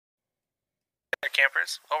There,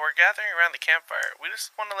 campers. While we're gathering around the campfire, we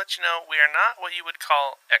just want to let you know we are not what you would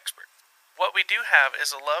call experts. What we do have is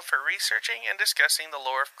a love for researching and discussing the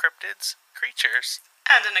lore of cryptids, creatures,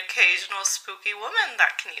 and an occasional spooky woman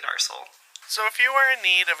that can eat our soul. So if you are in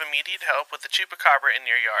need of immediate help with the chupacabra in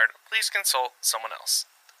your yard, please consult someone else.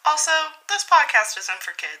 Also, this podcast isn't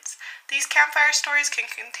for kids. These campfire stories can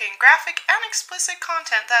contain graphic and explicit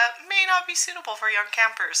content that may not be suitable for young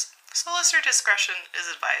campers, so listener discretion is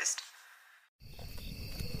advised.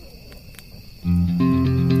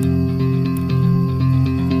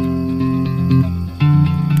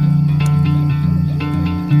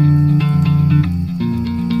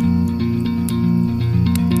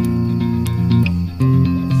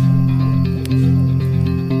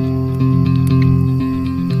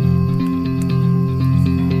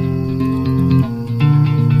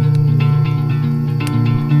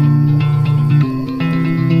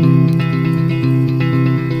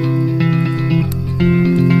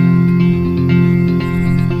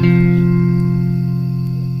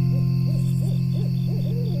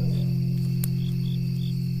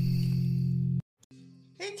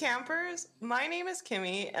 My name is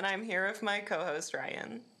Kimmy, and I'm here with my co-host,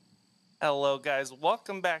 Ryan. Hello, guys.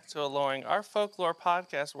 Welcome back to Alluring, our folklore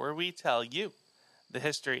podcast where we tell you the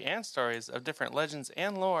history and stories of different legends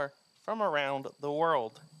and lore from around the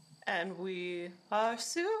world. And we are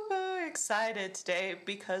super excited today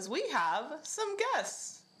because we have some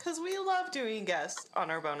guests, because we love doing guests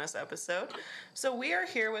on our bonus episode. So we are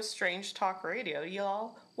here with Strange Talk Radio.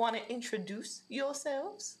 Y'all want to introduce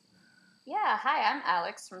yourselves? Yeah, hi, I'm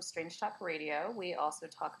Alex from Strange Talk Radio. We also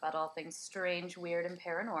talk about all things strange, weird, and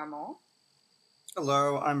paranormal.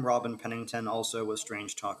 Hello, I'm Robin Pennington, also with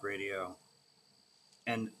Strange Talk Radio.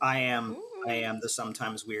 And I am the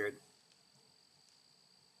sometimes weird.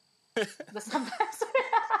 The sometimes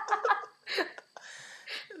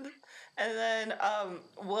And then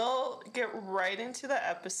we'll get right into the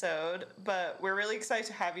episode, but we're really excited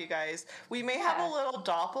to have you guys. We may have a little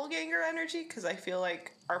doppelganger energy because I feel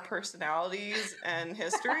like our personalities and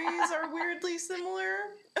histories are weirdly similar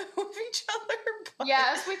with each other. But...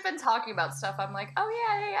 Yeah, as we've been talking about stuff, I'm like,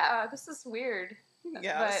 oh yeah, this is weird.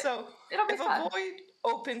 Yeah, but so it'll be if fun. A void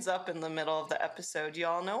opens up in the middle of the episode, you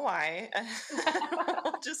all know why.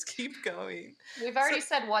 We'll just keep going. We've already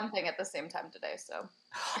said one thing at the same time today, so...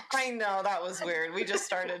 I know, that was weird. We just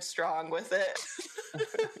started strong with it.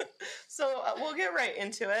 So we'll get right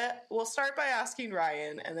into it. We'll start by asking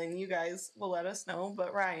Ryan, and then you guys will let us know.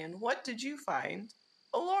 But Ryan, what did you find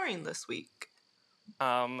alluring this week?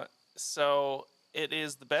 So it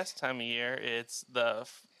is the best time of year. It's the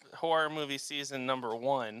horror movie season number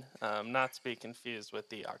 1, not to be confused with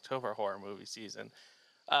the October horror movie season.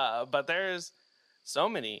 But there's so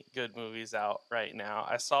many good movies out right now.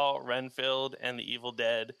 I saw Renfield and The Evil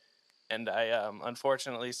Dead, and I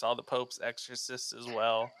unfortunately saw The Pope's Exorcist as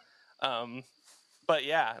well. But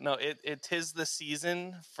yeah, no, it is the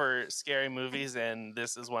season for scary movies, and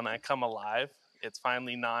this is when I come alive. It's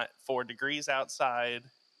finally not 4 degrees outside,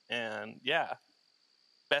 and yeah,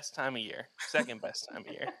 best time of year. Second best time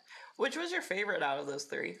of year. Which was your favorite out of those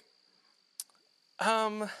 3?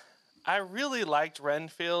 I really liked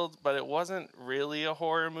Renfield, but it wasn't really a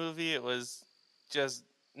horror movie. It was just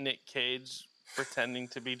Nick Cage pretending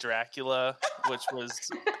to be Dracula, which was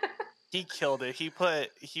he killed it. He put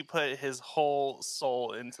his whole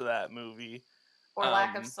soul into that movie. Or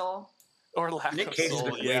lack of soul. Or lack Nick of Cage soul.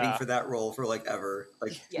 has been waiting for that role for like ever.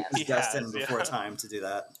 Like he's destined before time to do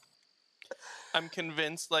that. I'm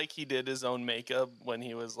convinced like he did his own makeup when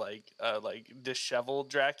he was like disheveled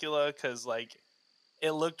Dracula, because like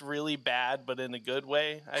it looked really bad, but in a good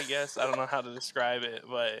way, I guess. I don't know how to describe it,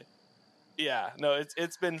 but yeah, no,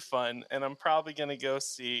 it's been fun, and I'm probably gonna go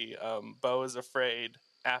see Beau is Afraid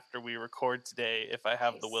after we record today if I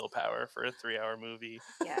have the willpower for a 3-hour movie.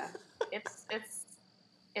 Yeah,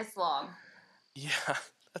 it's long. Yeah,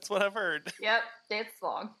 that's what I've heard. Yep, it's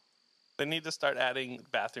long. They need to start adding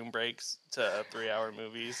bathroom breaks to 3-hour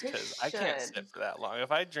movies, because I can't sit for that long.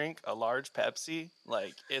 If I drink a large Pepsi,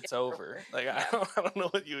 like, it's over. Like, yeah. I don't know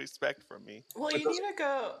what you expect from me. Well, you need to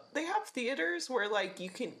go... They have theaters where, like,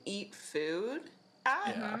 you can eat food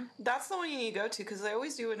at. Yeah. That's the one you need to go to, because they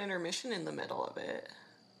always do an intermission in the middle of it.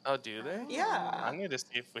 Oh, do they? Yeah. I need to see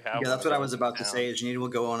if we have one. Yeah, that's what I was about to say, is you need to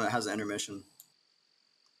go on that has an intermission.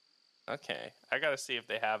 Okay, I gotta see if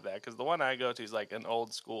they have that, because the one I go to is like an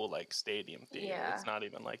old school like stadium theater. Yeah. It's not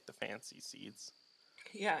even like the fancy seats.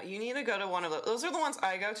 Yeah, you need to go to one of those. Those are the ones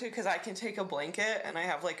I go to because I can take a blanket and I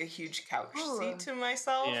have like a huge couch seat to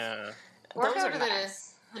myself. Yeah. Or go to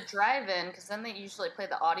the drive-in, because then they usually play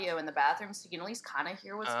the audio in the bathroom, so you can at least kind of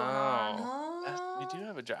hear what's going on. We do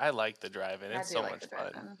have I like the drive-in. It's so much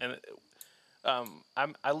fun.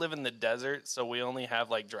 And I live in the desert, so we only have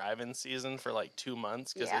like drive-in season for like 2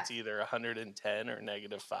 months because it's either 110 or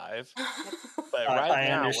 -5. But I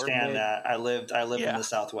understand that. I lived in the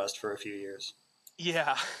Southwest for a few years.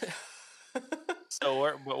 Yeah.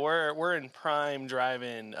 So we're in prime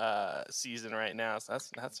drive-in season right now, so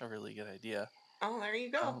that's a really good idea. Oh, there you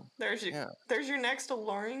go. There's your next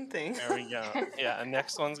alluring thing. There we go. Yeah,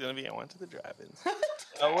 next one's gonna be I went to the drive-ins.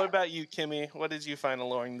 What about you, Kimmy? What did you find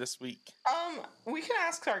alluring this week? We can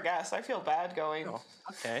ask our guests. I feel bad going. Oh,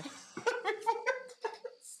 okay.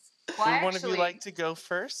 Well, Would one of you like to go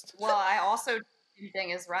first? Well, I also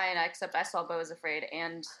thing as Ryan, except I saw Beau is Afraid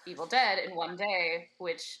and Evil Dead in one day,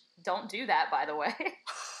 which don't do that, by the way.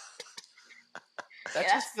 That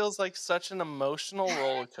just feels like such an emotional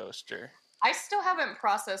roller coaster. I still haven't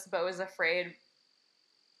processed Beau is Afraid.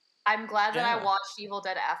 I'm glad that I watched Evil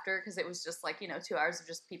Dead after, because it was just like, 2 hours of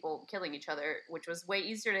just people killing each other, which was way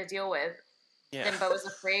easier to deal with than Beau is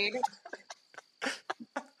Afraid.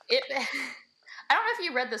 I don't know if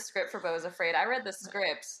you read the script for Beau is Afraid. I read the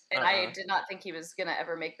script, and I did not think he was going to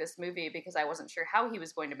ever make this movie because I wasn't sure how he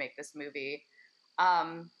was going to make this movie.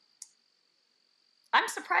 I'm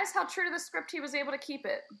surprised how true to the script he was able to keep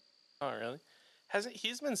it. Oh, really?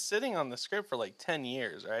 He's been sitting on the script for like 10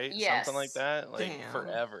 years, right? Yes. Something like that? Like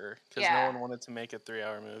forever. Because no one wanted to make a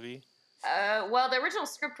 3-hour movie. Well, the original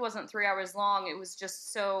script wasn't 3 hours long. It was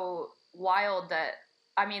just so wild that,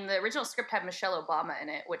 the original script had Michelle Obama in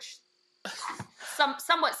it, which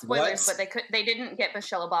somewhat spoilers, but they didn't get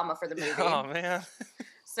Michelle Obama for the movie. Oh, man.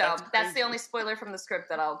 So that's the only spoiler from the script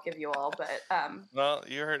that I'll give you all. But well,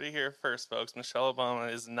 you heard it here first, folks. Michelle Obama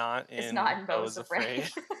is not in Beau is Afraid.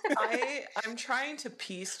 I'm trying to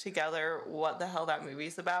piece together what the hell that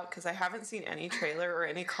movie's about because I haven't seen any trailer or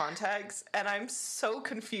any context, and I'm so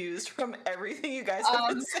confused from everything you guys have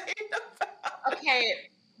been saying about. Okay,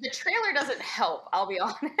 the trailer doesn't help. I'll be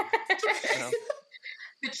honest.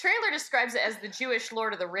 The trailer describes it as the Jewish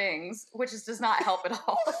Lord of the Rings, which does not help at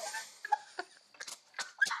all.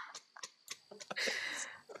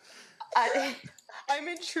 I'm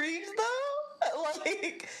intrigued though.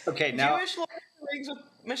 Okay, now Jewish Lord of the Rings with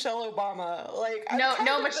Michelle Obama.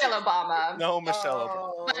 No Michelle Obama. No Michelle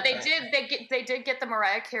Obama. But they did get the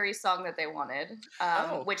Mariah Carey song that they wanted,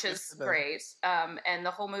 which is great. And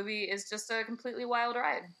the whole movie is just a completely wild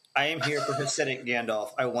ride. I am here for Hasidic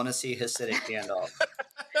Gandalf. I want to see Hasidic Gandalf.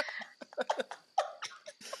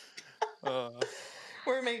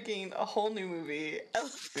 We're making a whole new movie. I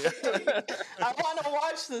want to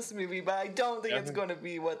watch this movie, but I don't think it's going to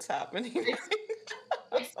be what's happening.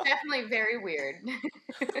 It's definitely very weird.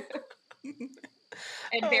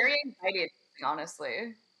 And very anxiety,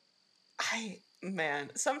 honestly.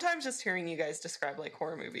 Sometimes just hearing you guys describe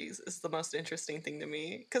horror movies is the most interesting thing to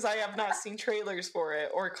me because I have not seen trailers for it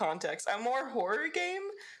or context. I'm more horror game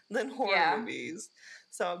than horror movies.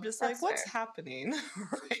 So I'm just what's happening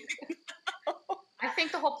right now? I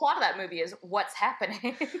think the whole plot of that movie is what's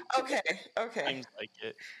happening. Okay. Seems like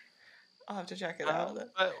it. I'll have to check it out.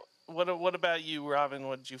 But what about you, Robin?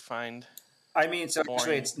 What did you find? Actually,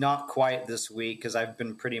 it's not quite this week because I've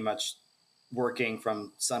been pretty much working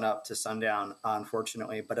from sun up to sundown,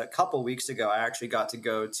 unfortunately. But a couple weeks ago, I actually got to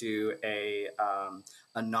go to a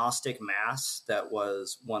Gnostic mass that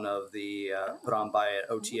was one of the put on by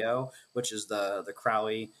OTO, which is the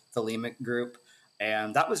Crowley Thelemic group.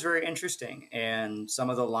 And that was very interesting. And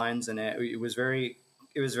some of the lines in it was very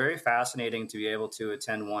fascinating to be able to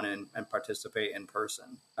attend one and participate in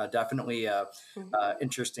person. Definitely a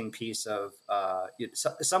interesting piece of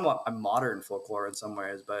somewhat a modern folklore in some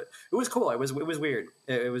ways, but it was cool. It was weird.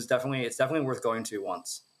 It's definitely worth going to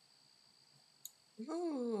once.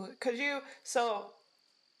 Ooh, so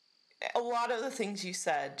a lot of the things you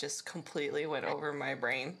said just completely went over my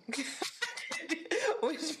brain.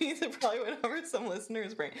 Which means it probably went over some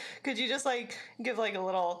listeners' brain. Could you just give a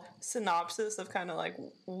little synopsis of kind of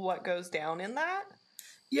what goes down in that?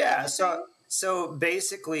 Yeah. So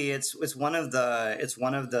basically, it's one of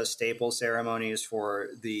the staple ceremonies for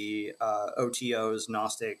the OTO's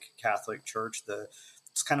Gnostic Catholic Church.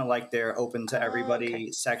 It's kind of like their open to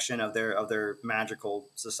everybody section of their magical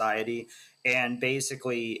society, and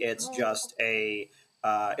basically it's just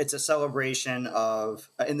it's a celebration of,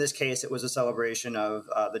 in this case, it was a celebration of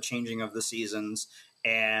the changing of the seasons,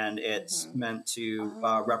 and it's meant to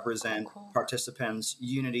represent participants'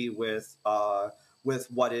 unity with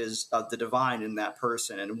what is the divine in that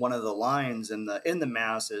person. And one of the lines in the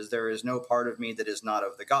mass is, "There is no part of me that is not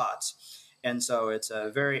of the gods." And so it's a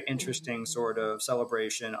very interesting sort of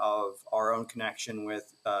celebration of our own connection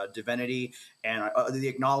with divinity and the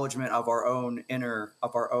acknowledgement of our own inner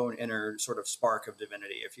sort of spark of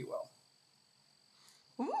divinity, if you will.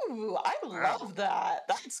 Ooh, I love that.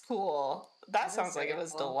 That's cool. That sounds like it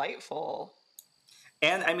was delightful.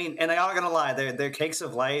 And I mean, and I'm not gonna lie, their cakes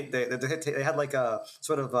of light, they had like a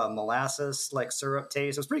sort of a molasses like syrup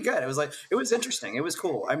taste. It was pretty good. It was interesting. It was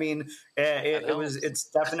cool. I mean, it's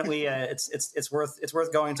definitely it's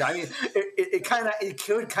worth going to. I mean, it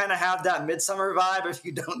could kind of have that midsummer vibe if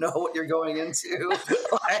you don't know what you're going into.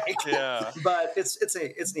 Like, yeah, but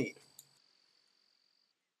it's neat.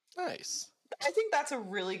 Nice. I think that's a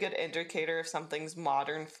really good indicator if something's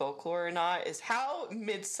modern folklore or not, is how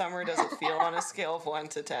midsummer does it feel on a scale of 1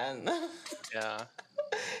 to 10. Yeah.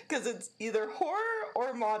 Because it's either horror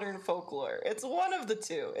or modern folklore. It's one of the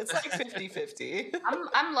two. It's like 50-50.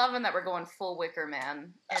 I'm loving that we're going full Wicker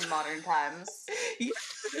Man in modern times.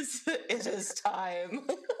 Yes, it is time.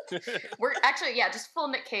 We're actually, just full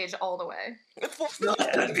Nick Cage all the way. The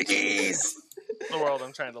world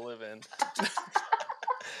I'm trying to live in.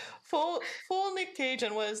 Full Nick Cage,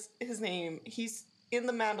 and was his name? He's in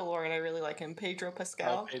The Mandalorian. I really like him. Pedro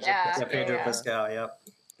Pascal. Pedro Pascal. Yep.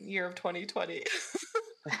 Year of 2020.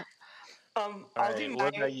 I'll do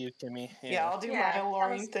what about you, Kimmy? Yeah, I'll do my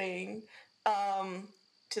alluring thing.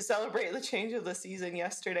 To celebrate the change of the season,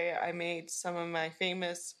 yesterday I made some of my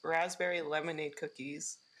famous raspberry lemonade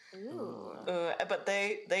cookies. Ooh. But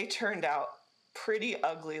they turned out pretty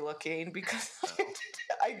ugly looking because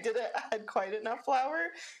I didn't add quite enough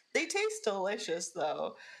flour. They taste delicious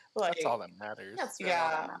though. Like, that's all that matters. That's really all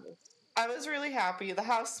that matters. I was really happy. The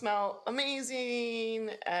house smelled amazing,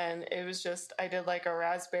 and it was just, I did like a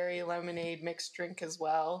raspberry lemonade mixed drink as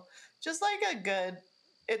well. Just like a good,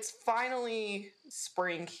 it's finally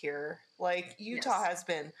spring here. Like, Utah has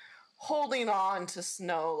been holding on to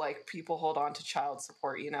snow like people hold on to child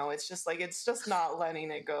support, you know? It's just like, it's just not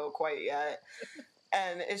letting it go quite yet.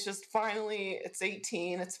 And it's just finally, it's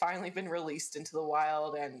 18, it's finally been released into the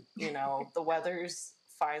wild, and, you know, the weather's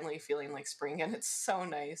finally feeling like spring, and it's so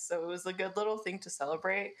nice. So it was a good little thing to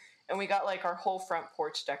celebrate, and we got like our whole front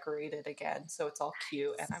porch decorated again, so it's all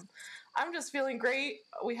cute, and I'm just feeling great.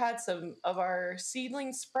 We had some of our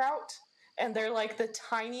seedlings sprout, and they're like the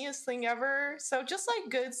tiniest thing ever. So just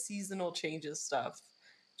like good seasonal changes stuff,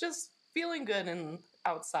 just feeling good and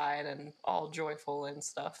outside and all joyful and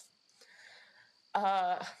stuff.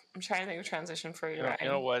 I'm trying to think of a transition for you. You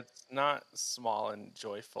know what's not small and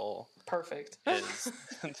joyful? Perfect. Is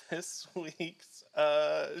this week's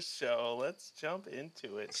show. Let's jump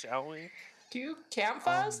into it, shall we? Do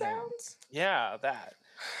campfire sounds? Yeah, that.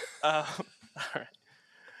 All right.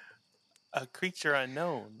 A creature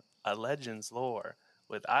unknown, a legend's lore,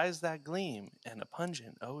 with eyes that gleam and a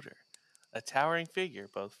pungent odor. A towering figure,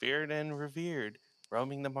 both feared and revered,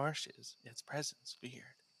 roaming the marshes, its presence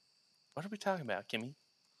feared. What are we talking about, Kimmy?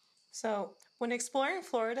 So, when exploring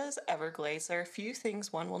Florida's Everglades, there are a few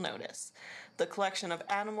things one will notice. The collection of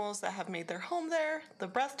animals that have made their home there, the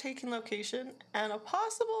breathtaking location, and a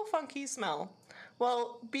possible funky smell.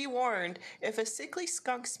 Well, be warned, if a sickly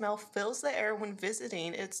skunk smell fills the air when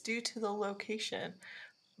visiting, it's due to the location.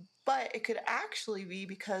 But it could actually be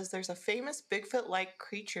because there's a famous Bigfoot-like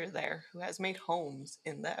creature there who has made homes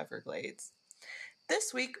in the Everglades.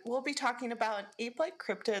 This week, we'll be talking about an ape-like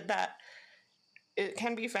cryptid that it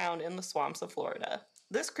can be found in the swamps of Florida.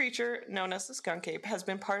 This creature, known as the skunk ape, has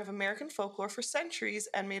been part of American folklore for centuries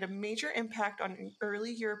and made a major impact on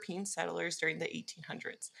early European settlers during the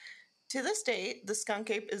 1800s. To this day, the skunk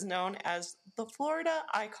ape is known as the Florida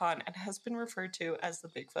icon and has been referred to as the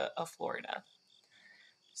Bigfoot of Florida.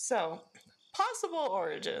 So, possible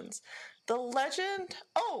origins. The legend...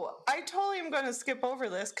 Oh, I totally am going to skip over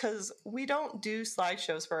this because we don't do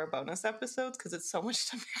slideshows for our bonus episodes because it's so much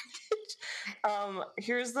to manage.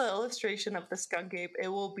 Here's the illustration of the skunk ape. It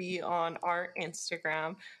will be on our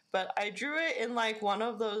Instagram, but I drew it in like one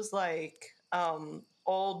of those like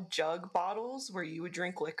old jug bottles where you would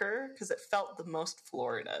drink liquor because it felt the most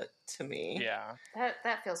Florida to me. Yeah.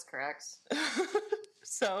 That feels correct.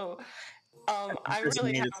 So... I'm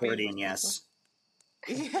really happy. Floridian, yes.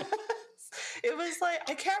 Yes. It was like,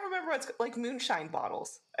 I can't remember what's like moonshine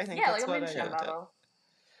bottles. I think yeah, that's like a what moonshine I bottle.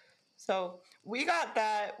 So we got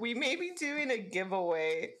that. We may be doing a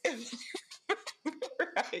giveaway.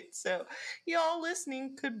 Right. So y'all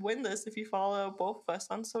listening could win this if you follow both of us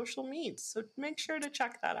on social media. So make sure to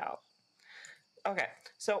check that out. Okay.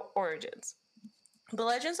 So origins. The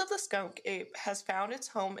Legends of the Skunk Ape has found its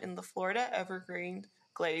home in the Florida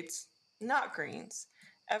Everglades, not greens,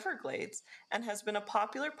 Everglades and has been a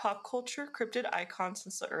popular pop culture cryptid icon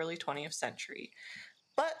since the early 20th century.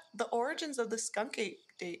 But the origins of the skunk ape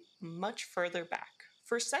date much further back.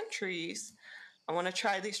 For centuries, I want to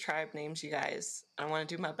try these tribe names, you guys. I want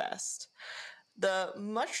to do my best. The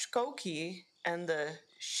Mushkoki and the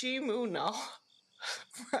Shimuna.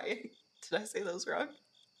 Right? Did I say those wrong?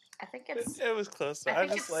 I think it's. It was close. I I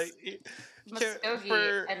think just it's like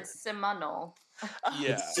Muskogee and Seminole.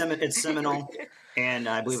 Yeah, It's Seminole, and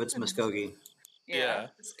I believe it's Muskogee. yeah.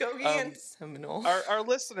 Muskogee and Seminole. Our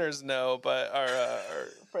listeners know, but our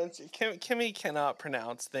friends, Kimmy cannot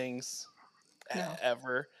pronounce things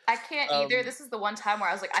ever. I can't either. This is the one time where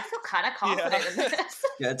I was like, I feel kind of confident in this.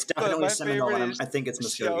 Yeah, it's definitely Seminole, and I think it's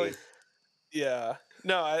Muskogee. Yeah.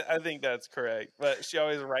 No, I think that's correct. But she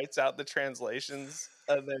always writes out the translations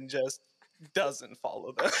and then just doesn't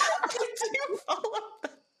follow them. I do follow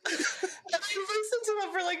them. And I listened to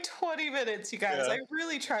them for like 20 minutes, you guys. Yeah. I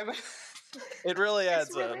really try my... It really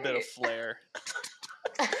adds a bit of flair.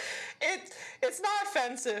 It's not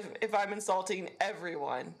offensive if I'm insulting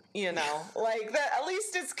everyone, you know? Like, that. At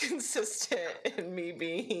least it's consistent in me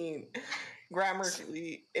being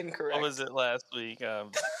grammatically incorrect. What was it last week?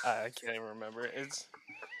 I can't even remember.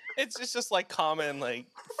 It's just like common like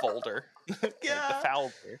folder. Yeah. Like the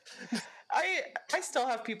folder. I still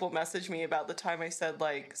have people message me about the time I said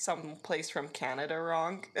like some place from Canada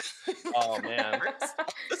wrong. Oh man.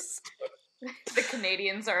 The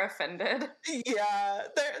Canadians are offended. Yeah,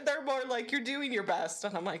 they're more like, you're doing your best,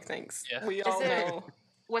 and I'm like, thanks. Yeah. We all know.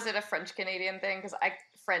 Was it a French Canadian thing? Because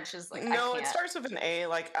French is like, no, it starts with an A,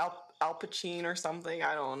 like Al Pacino or something.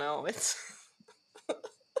 I don't know. It's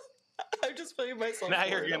I'm just putting myself. Now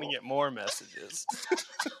you're gonna get more messages.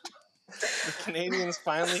 The Canadians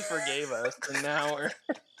finally forgave us, and now we're.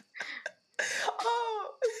 Oh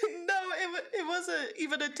no! It wasn't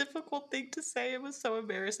even a difficult thing to say. It was so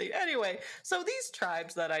embarrassing. Anyway, so these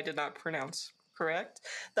tribes that I did not pronounce correct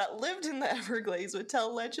that lived in the Everglades would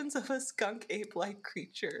tell legends of a skunk ape-like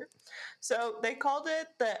creature. So they called it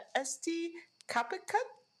the Esti Kapikachi,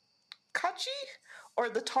 or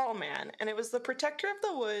the Tall Man, and it was the protector of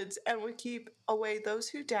the woods and would keep away those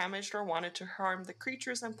who damaged or wanted to harm the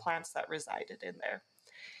creatures and plants that resided in there.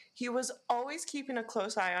 He was always keeping a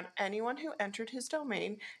close eye on anyone who entered his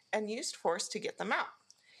domain and used force to get them out.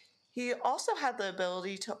 He also had the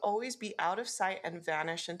ability to always be out of sight and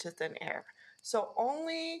vanish into thin air. So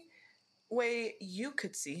only way you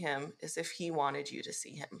could see him is if he wanted you to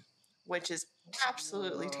see him, which is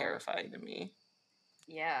absolutely terrifying to me.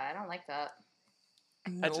 Yeah, I don't like that.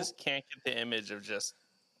 Nope. I just can't get the image of just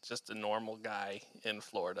a normal guy in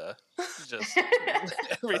Florida. Just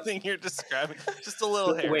everything you're describing. Just a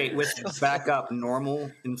little hair. Wait, with back up,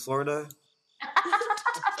 normal in Florida?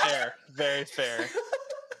 Fair. Very fair.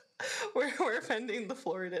 We're offending the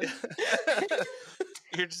Floridians.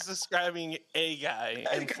 You're just describing a guy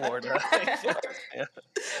in Florida. Yeah.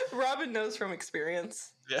 Robin knows from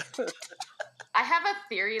experience. Yeah. I have a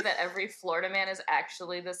theory that every Florida man is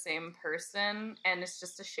actually the same person, and it's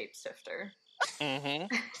just a shapeshifter. Mm-hmm.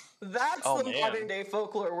 That's the modern day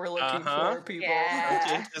folklore we're looking for, people.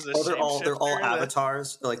 Yeah. They're all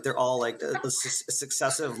avatars. Like they're all like a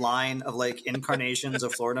successive line of like incarnations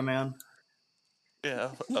of Florida man.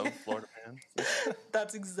 Yeah, of Florida man.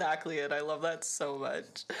 That's exactly it. I love that so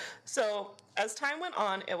much. So, as time went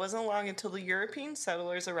on, it wasn't long until the European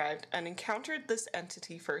settlers arrived and encountered this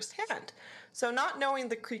entity firsthand. So, not knowing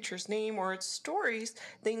the creature's name or its stories,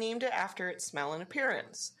 they named it after its smell and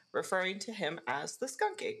appearance, referring to him as the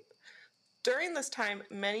skunk ape. During this time,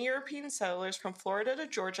 many European settlers from Florida to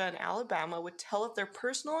Georgia and Alabama would tell of their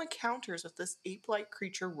personal encounters with this ape-like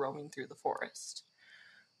creature roaming through the forest.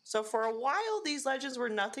 So for a while, these legends were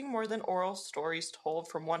nothing more than oral stories told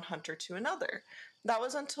from one hunter to another. That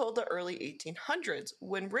was until the early 1800s,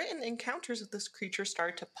 when written encounters with this creature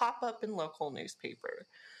started to pop up in local newspaper.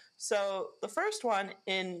 So this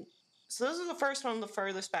is the first one, the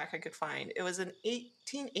furthest back I could find. It was in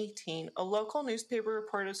 1818. A local newspaper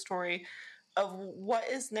reported a story of what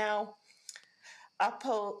is now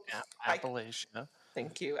Appalachia.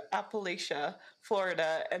 Thank you. Appalachia,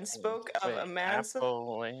 Florida, and spoke of a man...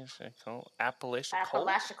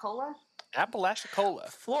 Apalachicola? Apalachicola.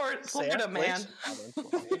 Florida man.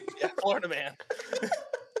 Yeah, Florida man.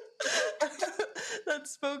 That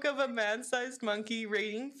spoke of a man-sized monkey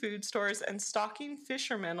raiding food stores and stalking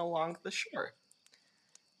fishermen along the shore.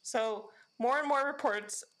 So, more and more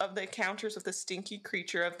reports of the encounters with the stinky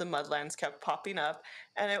creature of the mudlands kept popping up,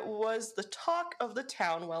 and it was the talk of the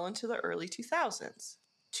town well into the early 2000s.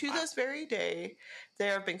 To this very day,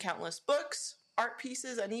 there have been countless books, art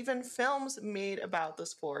pieces, and even films made about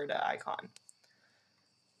this Florida icon.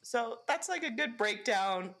 So that's like a good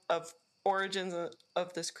breakdown of origins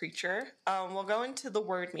of this creature. We'll go into the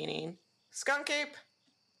word meaning. Skunk ape,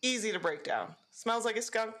 easy to break down. Smells like a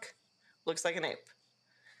skunk, looks like an ape.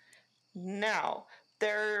 Now,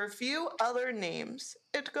 there are a few other names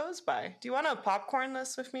it goes by. Do you want to popcorn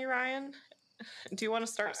this with me, Ryan? Do you want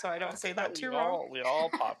to start so I don't say that too wrong? We all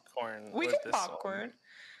popcorn. We with can this popcorn.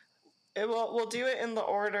 We'll do it in the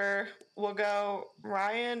order. We'll go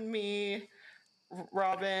Ryan, me,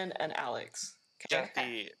 Robin, and Alex. Okay. Got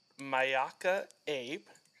the Mayaka ape.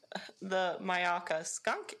 The Mayaka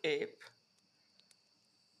skunk ape.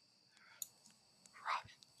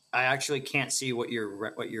 I actually can't see what you're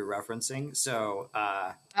referencing, so.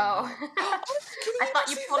 I thought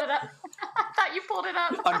you pulled it up. I thought you pulled it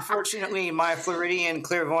up. Unfortunately, my Floridian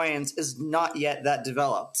clairvoyance is not yet that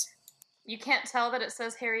developed. You can't tell that it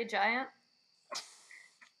says hairy giant?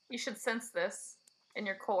 You should sense this in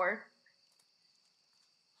your core.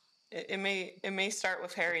 It may start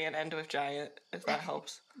with hairy and end with giant, if that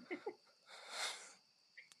helps.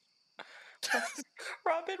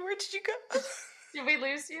 Robin, where did you go? Did we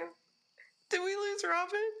lose you? Did we lose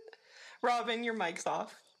Robin? Robin, your mic's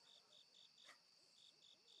off.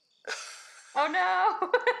 Oh no!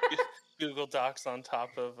 Google Docs on top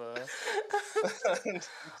of.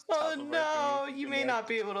 Oh no! You may not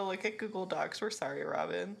be able to look at Google Docs. We're sorry,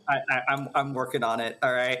 Robin. I'm working on it.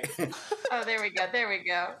 All right. Oh, there we go. There we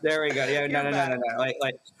go. There we go. Yeah, no.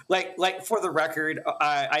 Like for the record,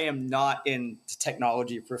 I am not in the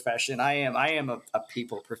technology profession. I am a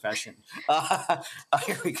people profession.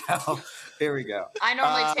 Here we go. Here we go. I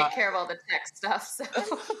normally take care of all the tech stuff,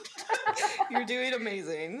 so you're doing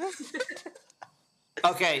amazing.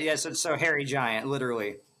 Okay, yes, yeah, so hairy giant,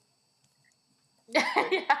 literally. Yeah.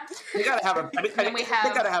 We gotta have we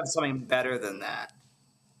gotta have something better than that.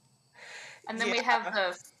 And then we have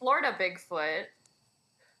the Florida Bigfoot.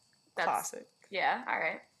 That's classic. Yeah, all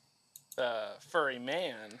right. The furry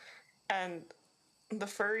man. And the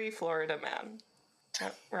furry Florida man.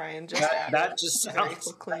 Ryan just that just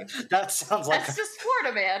sounds that sounds like that's just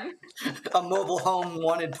Florida man. A mobile home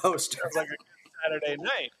wanted poster. It's like a Saturday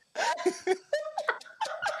night.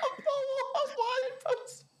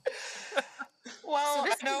 Well,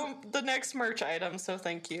 so I know the next merch item, so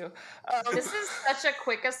thank you. This is such a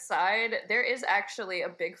quick aside. There is actually a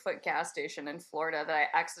Bigfoot gas station in Florida that I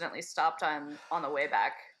accidentally stopped on the way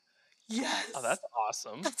back. Yes. Oh, that's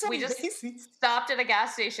awesome. That's we just stopped at a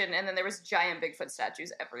gas station, and then there was giant Bigfoot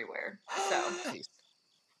statues everywhere. So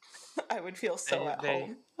I would feel so at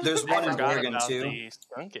home. There's one in Oregon too. The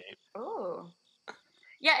skunk ape. Oh.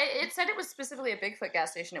 Yeah, it said it was specifically a Bigfoot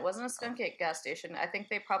gas station. It wasn't a skunk ape gas station. I think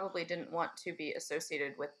they probably didn't want to be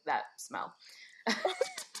associated with that smell.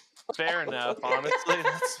 Fair enough, honestly.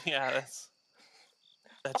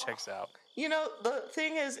 That checks out. You know, the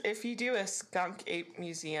thing is, if you do a skunk ape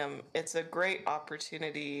museum, it's a great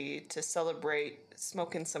opportunity to celebrate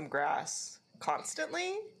smoking some grass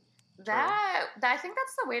constantly. I think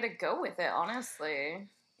that's the way to go with it, honestly.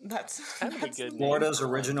 That's good. Florida's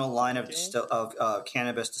original line of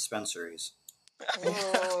cannabis dispensaries.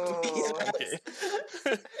 Oh, yes.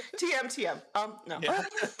 TM. No. Yeah.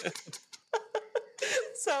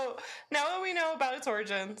 So now that we know about its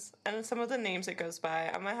origins and some of the names it goes by,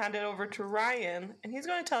 I'm gonna hand it over to Ryan, and he's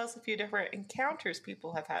going to tell us a few different encounters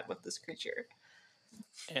people have had with this creature.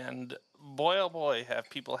 And boy, oh boy, have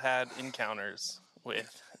people had encounters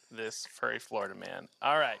with this furry Florida man.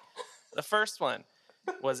 All right, the first one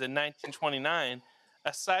was in 1929.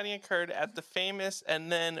 A sighting occurred at the famous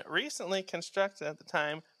and then recently constructed at the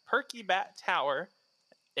time Perky Bat Tower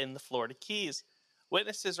in the Florida Keys.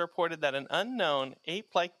 Witnesses reported that an unknown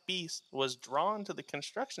ape-like beast was drawn to the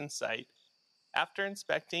construction site after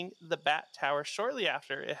inspecting the bat tower shortly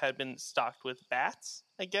after it had been stocked with bats,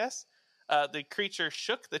 I guess. The creature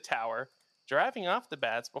shook the tower, driving off the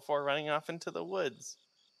bats before running off into the woods.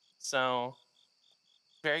 So,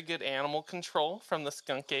 very good animal control from the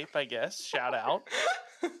skunk ape, I guess. Shout out.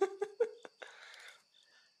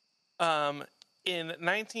 In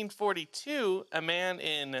 1942, a man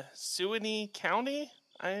in Suwannee County,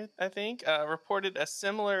 I think, reported a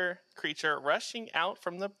similar creature rushing out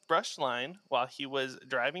from the brush line while he was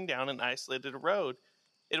driving down an isolated road.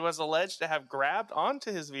 It was alleged to have grabbed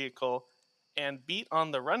onto his vehicle and beat on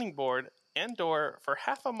the running board and door for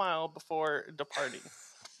half a mile before departing.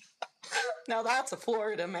 Now that's a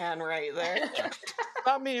Florida man right there.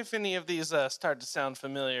 Stop me if any of these start to sound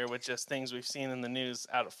familiar with just things we've seen in the news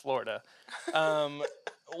out of Florida.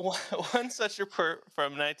 One such report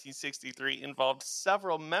from 1963 involved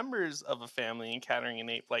several members of a family encountering an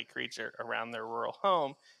ape-like creature around their rural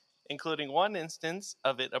home. including one instance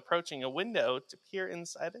of it approaching a window to peer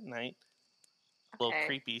inside at night. Okay. Little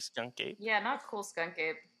creepy skunk ape. Yeah, not cool skunk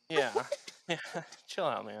ape. Yeah. Chill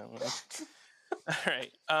out, man. All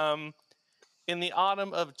right. In the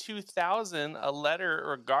autumn of 2000, a letter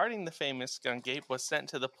regarding the famous skunk ape was sent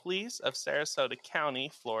to the police of Sarasota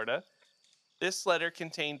County, Florida. This letter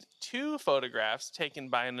contained 2 photographs taken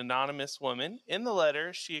by an anonymous woman. In the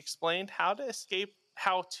letter, she explained how 2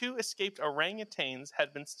 escaped orangutans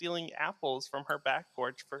had been stealing apples from her back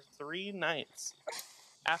porch for 3 nights.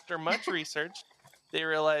 After much research, they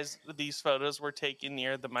realized these photos were taken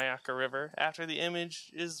near the Mayaca River. After the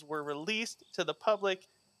images were released to the public,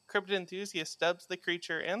 cryptid enthusiasts dubbed the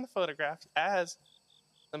creature and the photographs as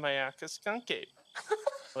the Mayaca skunk ape,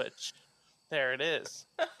 which, there it is.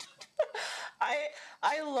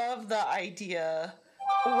 I love the idea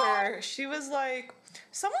where she was like,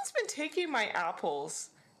 someone's been taking my apples,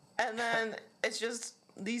 and then it's just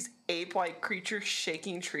these ape-like creatures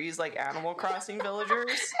shaking trees like Animal Crossing villagers.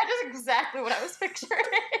 That is exactly what I was picturing.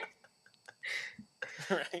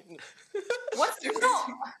 Right. What's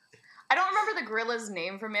I don't remember the gorilla's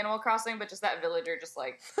name from Animal Crossing, but just that villager just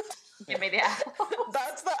like, give me the apple.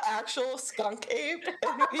 That's the actual skunk ape.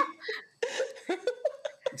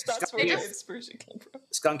 That's where the inspiration came from.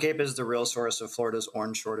 Skunk ape is the real source of Florida's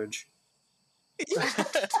orange shortage.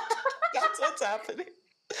 That's what's happening.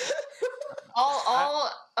 All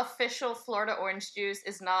official Florida orange juice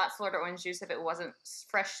is not Florida orange juice if it wasn't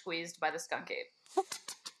fresh squeezed by the skunk ape.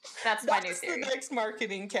 That's my new theory. That's the next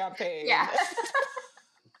marketing campaign. Yeah.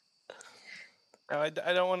 Now, I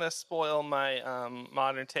don't want to spoil my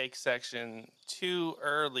modern take section too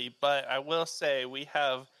early, but I will say we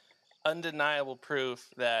have undeniable proof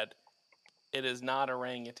that it is not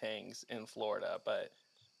orangutans in Florida, but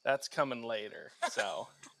that's coming later. So,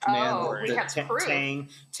 man, we have proof.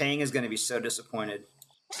 Tang is going to be so disappointed.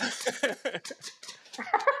 Are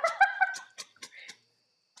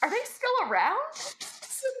they still around?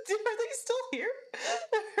 Are they still here?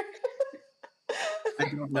 I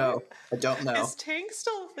don't know. Is Tang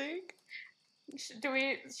still a thing? Should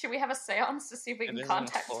we have a seance to see if we can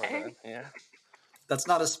contact Tang? Yeah. That's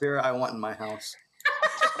not a spirit I want in my house.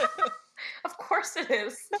 Of course it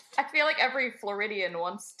is. I feel like every Floridian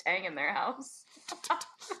wants Tang in their house.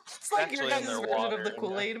 It's like your guys' version of the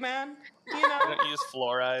Kool-Aid Man. You know? They don't use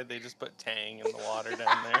fluoride, they just put Tang in the water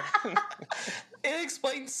down there. It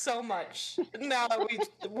explains so much now that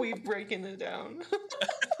we've breaking it down.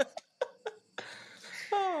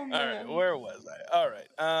 Oh, man. All right, where was I? All right.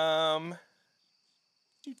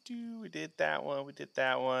 We did that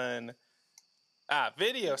one.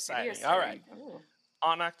 Video sighting. All right. Ooh.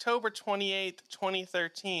 On October 28th,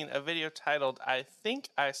 2013, a video titled, "I Think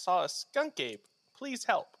I Saw a Skunk Ape, Please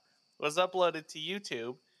Help," was uploaded to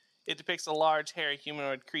YouTube. It depicts a large, hairy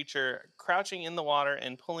humanoid creature crouching in the water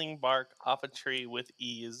and pulling bark off a tree with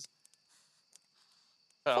ease.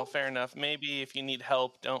 Well, fair enough. Maybe if you need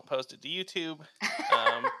help, don't post it to YouTube.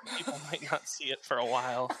 People might not see it for a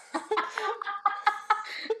while.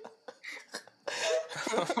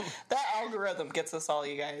 That algorithm gets us all,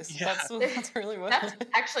 you guys. Yeah. That's really what. That's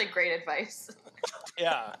actually great advice.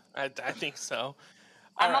 Yeah, I think so.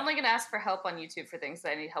 I'm only going to ask for help on YouTube for things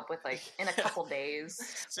that I need help with, like, in a couple days.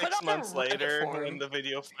 6 months later, when the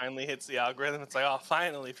video finally hits the algorithm, it's like, oh,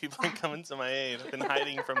 finally, people are coming to my aid. I've been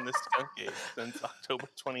hiding from this skunk ape since October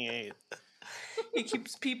 28th. He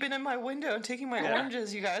keeps peeping in my window and taking my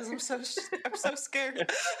oranges, you guys. I'm so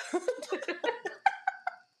scared.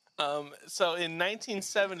 So in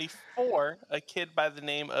 1974, a kid by the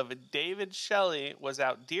name of David Shelley was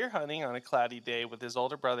out deer hunting on a cloudy day with his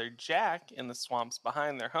older brother Jack in the swamps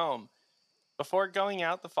behind their home. Before going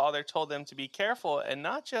out, the father told them to be careful, and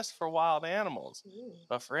not just for wild animals,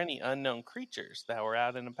 but for any unknown creatures that were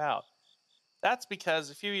out and about. That's because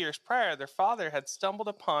a few years prior, their father had stumbled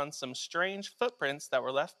upon some strange footprints that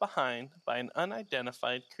were left behind by an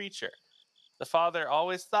unidentified creature. The father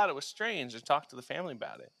always thought it was strange and talked to the family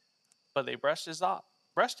about it, but they brushed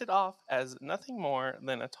it off as nothing more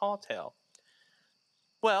than a tall tale.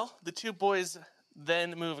 Well, the two boys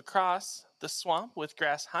then move across the swamp with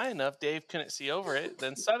grass high enough Dave couldn't see over it.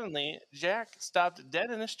 Then suddenly, Jack stopped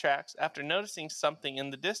dead in his tracks after noticing something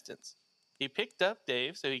in the distance. He picked up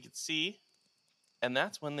Dave so he could see, and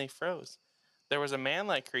that's when they froze. There was a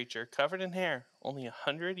man-like creature covered in hair, only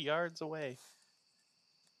 100 yards away.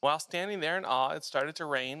 While standing there in awe, it started to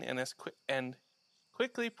rain, and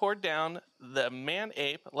quickly poured down. The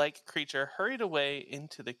man-ape-like creature hurried away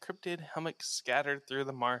into the cryptid hummocks scattered through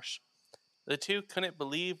the marsh. The two couldn't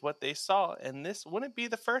believe what they saw, and this wouldn't be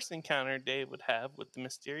the first encounter Dave would have with the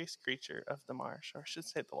mysterious creature of the marsh, or I should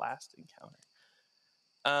say the last encounter.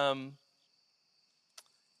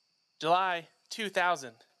 July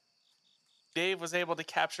 2000. Dave was able to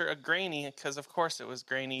capture a grainy, because of course it was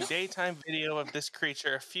grainy, daytime video of this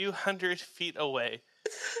creature a few 100 feet away.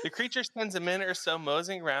 The creature spends a minute or so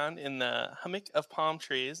moseying around in the hummock of palm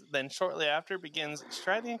trees, then shortly after begins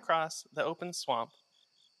striding across the open swamp.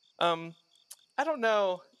 I don't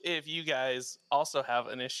know if you guys also have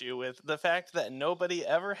an issue with the fact that nobody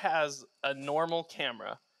ever has a normal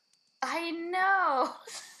camera. I know.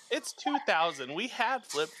 It's 2000. We had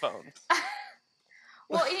flip phones.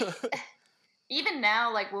 Well, even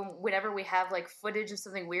now, like whenever we have like footage of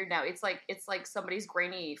something weird now, it's like somebody's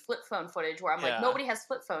grainy flip phone footage where I'm like, nobody has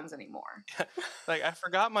flip phones anymore. Like, I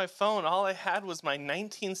forgot my phone. All I had was my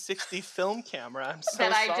 1960 film camera. I'm so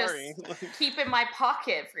that I sorry. just keep in my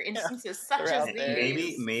pocket for instances such as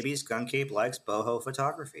these. Maybe Skunk Ape likes boho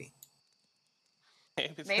photography.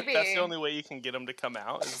 Maybe that's the only way you can get them to come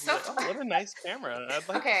out. Is so like, oh, what a nice camera! I'd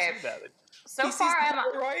like to see that. So he far, I'm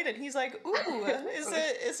Polaroid, and he's like, "Ooh,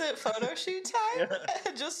 is it photo shoot time?"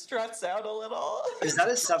 Yeah. Just struts out a little. Is that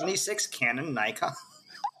a 76 Canon Nikon?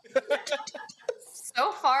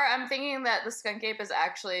 So far, I'm thinking that the Skunk Ape is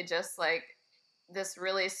actually just like this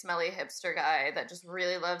really smelly hipster guy that just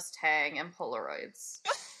really loves Tang and Polaroids,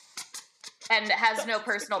 and has no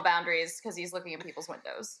personal boundaries because he's looking in people's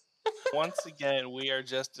windows. Once again, we are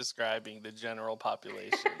just describing the general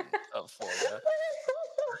population of Florida.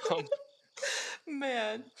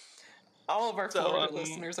 Man, all of our Florida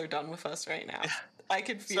listeners are done with us right now. I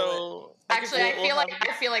could feel it. Actually,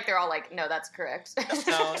 I feel like they're all like, no, that's correct.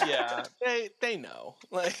 No, yeah, they know,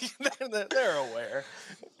 like they're aware.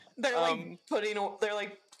 They're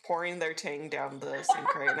like pouring their Tang down the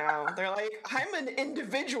sink right now. They're like, I'm an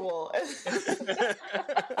individual.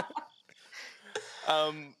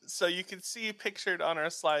 So you can see pictured on our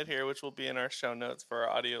slide here, which will be in our show notes for our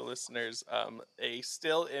audio listeners, a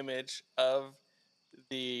still image of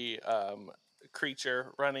the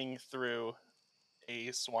creature running through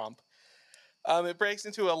a swamp. It breaks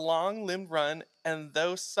into a long-limbed run, and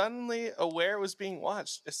though suddenly aware it was being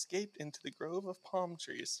watched, escaped into the grove of palm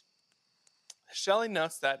trees. Shelley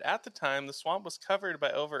notes that at the time, the swamp was covered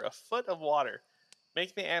by over a foot of water,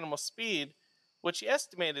 making the animal's speed, which he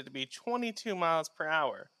estimated to be 22 miles per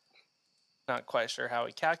hour. Not quite sure how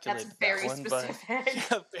he calculated that one, specific. But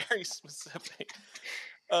yeah, very specific.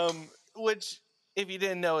 Which, if you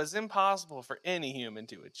didn't know, is impossible for any human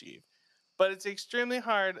to achieve. But it's extremely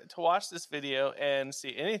hard to watch this video and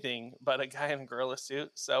see anything but a guy in a gorilla suit.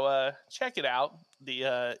 So check it out.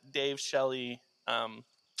 The Dave Shelley. I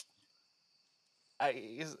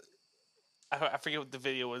forget what the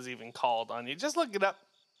video was even called on. You just look it up.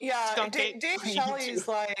 Yeah, Dave Shelley's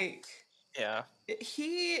like, yeah,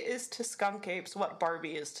 he is to Skunk Apes what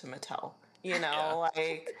Barbie is to Mattel. You know,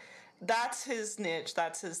 like that's his niche,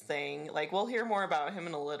 that's his thing. Like we'll hear more about him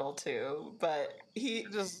in a little too, but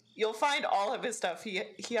you'll find all of his stuff. He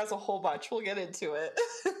has a whole bunch. We'll get into it.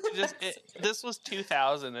 This was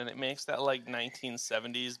 2000, and it makes that like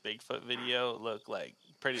 1970s Bigfoot video look like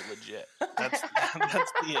pretty legit. That's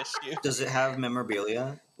the issue. Does it have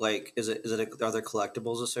memorabilia? Like, are there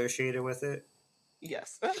collectibles associated with it?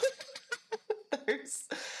 Yes.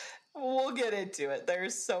 We'll get into it.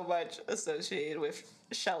 There's so much associated with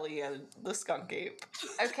Shelley and the Skunk Ape.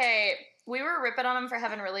 Okay, we were ripping on him for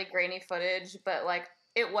having really grainy footage, but like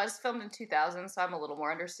it was filmed in 2000, so I'm a little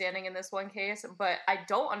more understanding in this one case. But I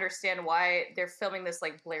don't understand why they're filming this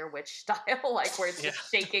like Blair Witch style, like where it's just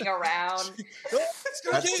shaking around.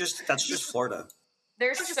 That's just Florida.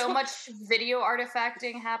 There's so much video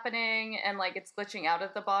artifacting happening, and like it's glitching out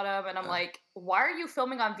at the bottom, and I'm like, why are you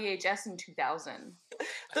filming on VHS in 2000?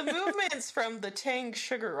 The movement's from the Tang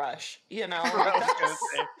Sugar Rush, you know.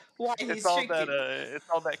 Why he's shaking. It's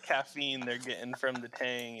all that caffeine they're getting from the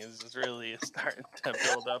Tang is really starting to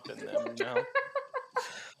build up in them, you know.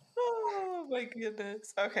 Oh my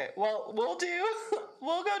goodness. Okay, well,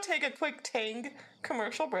 we'll go take a quick Tang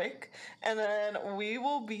commercial break, and then we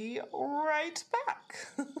will be right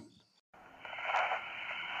back.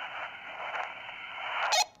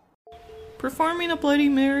 Performing a Bloody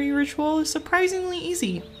Mary ritual is surprisingly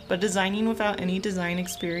easy, but designing without any design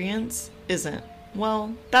experience isn't.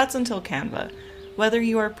 Well, that's until Canva. Whether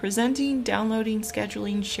you are presenting, downloading,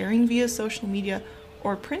 scheduling, sharing via social media,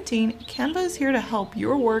 or printing, Canva is here to help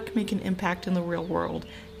your work make an impact in the real world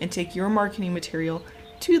and take your marketing material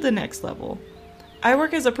to the next level. I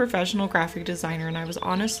work as a professional graphic designer, and I was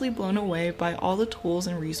honestly blown away by all the tools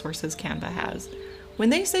and resources Canva has. When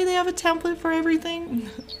they say they have a template for everything,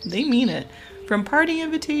 they mean it. From party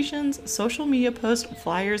invitations, social media posts,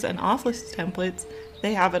 flyers, and office templates,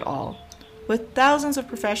 they have it all. With thousands of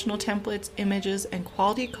professional templates, images, and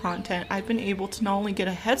quality content, I've been able to not only get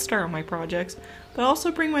a head start on my projects, but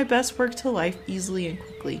also bring my best work to life easily and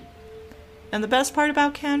quickly. And the best part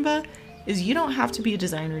about Canva is you don't have to be a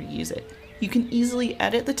designer to use it. You can easily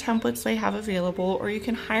edit the templates they have available, or you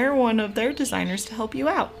can hire one of their designers to help you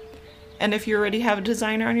out. And if you already have a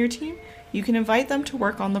designer on your team, you can invite them to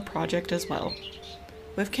work on the project as well.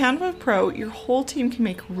 With Canva Pro, your whole team can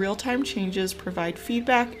make real-time changes, provide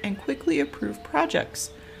feedback, and quickly approve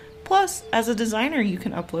projects. Plus, as a designer, you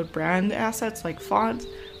can upload brand assets like fonts,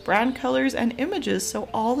 brand colors, and images so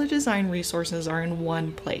all the design resources are in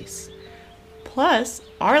one place. Plus,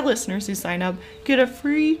 our listeners who sign up get a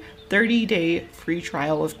free 30-day free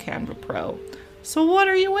trial of Canva Pro. So what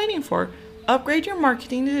are you waiting for? Upgrade your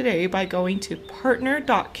marketing today by going to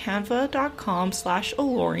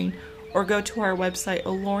partner.canva.com/alluring or go to our website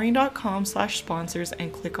alluring.com/sponsors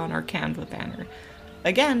and click on our Canva banner.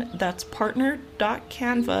 Again, that's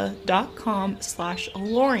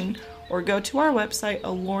partner.canva.com/alluring or go to our website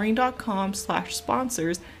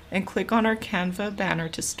alluring.com/sponsors and click on our Canva banner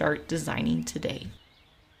to start designing today.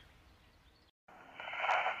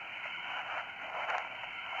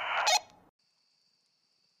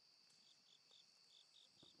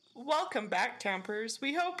 Welcome back, campers.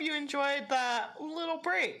 We hope you enjoyed that little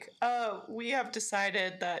break. We have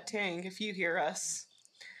decided that, Tang, if you hear us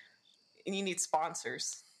and you need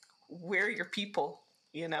sponsors, we're your people,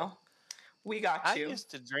 you know? We got you. I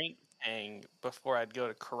used to drink Tang before I'd go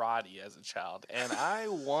to karate as a child, and I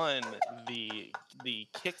won the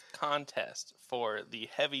kick contest for the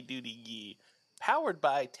heavy duty gi powered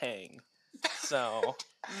by Tang. So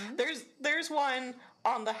there's one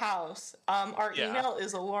on the house. Our email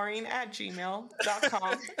is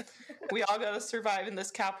alluring@gmail.com. We all gotta survive in this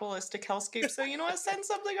capitalistic hellscape, so you know what? Send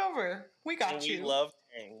something over. We got you. We love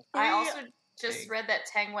Tang. I also just read that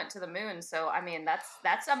Tang went to the moon, so I mean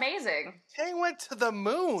that's amazing. Tang went to the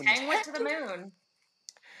moon. Tang went to the moon.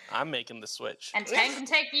 I'm making the switch. And Tang can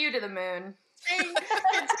take you to the moon.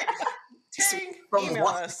 Tang, email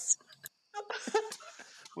us.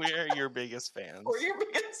 We're your biggest fans. We're your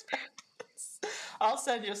biggest fans. I'll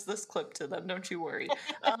send just this clip to them, don't you worry.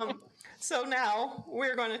 So now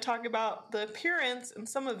we're going to talk about the appearance and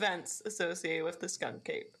some events associated with the skunk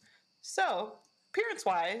ape. So,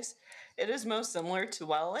 appearance-wise, it is most similar to,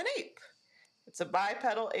 well, an ape. It's a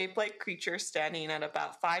bipedal ape-like creature standing at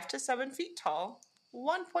about 5 to 7 feet tall,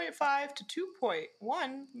 1.5 to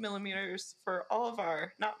 2.1 millimeters for all of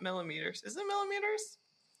our, not millimeters. Is it millimeters?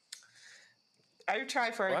 I try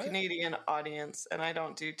for a Canadian audience, and I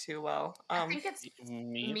don't do too well. I think it's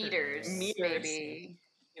meters, maybe.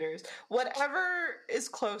 Meters. Whatever is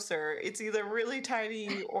closer, it's either really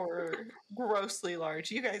tiny or grossly large.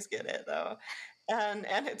 You guys get it, though. And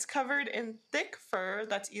it's covered in thick fur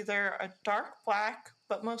that's either a dark black,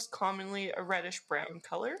 but most commonly a reddish-brown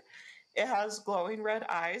color. It has glowing red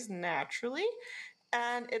eyes naturally,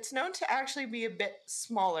 and it's known to actually be a bit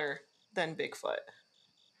smaller than Bigfoot.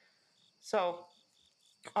 So,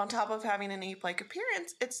 on top of having an ape-like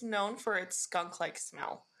appearance, it's known for its skunk-like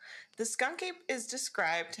smell. The skunk ape is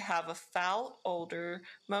described to have a foul odor.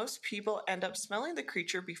 Most people end up smelling the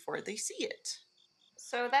creature before they see it.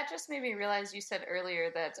 So that just made me realize you said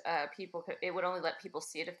earlier that it would only let people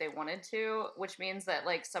see it if they wanted to, which means that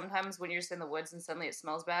like sometimes when you're just in the woods and suddenly it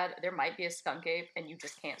smells bad, there might be a skunk ape and you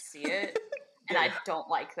just can't see it. And I don't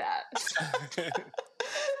like that.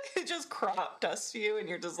 It just crop dusts you and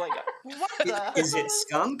you're just like, what the? Is it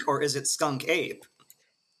skunk or is it skunk ape?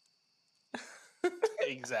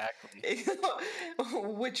 Exactly.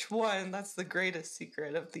 Which one? That's the greatest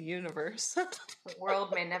secret of the universe. The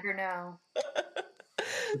world may never know.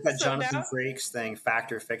 That Jonathan Frakes thing,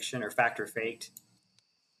 fact or fiction or fact or faked.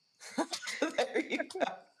 There you go.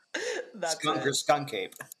 That's skunk or skunk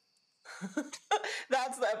ape.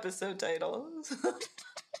 That's the episode title.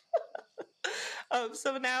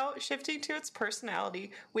 So now, shifting to its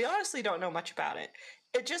personality, we honestly don't know much about it.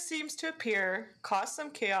 It just seems to appear, cause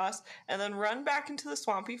some chaos, and then run back into the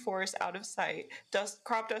swampy forest out of sight,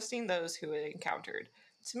 crop dusting those who it encountered.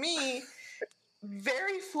 To me,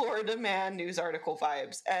 very Florida Man news article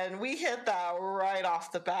vibes, and we hit that right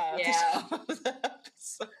off the bat. Yeah. Of the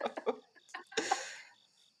episode.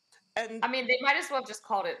 And I mean, they might as well have just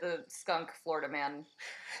called it the Skunk Florida Man.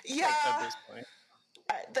 Yeah. At this point.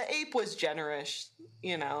 The ape was generous,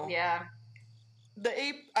 you know. Yeah. The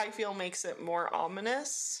ape, I feel, makes it more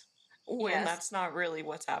ominous when that's not really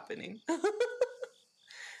what's happening.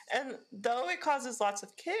 And though it causes lots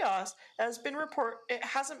of chaos, it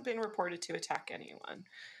hasn't been reported to attack anyone.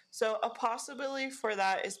 So a possibility for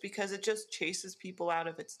that is because it just chases people out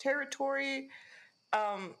of its territory.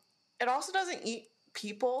 It also doesn't eat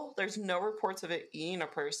people. There's no reports of it eating a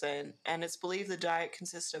person, and it's believed the diet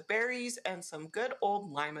consists of berries and some good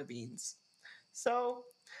old lima beans. So,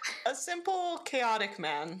 a simple, chaotic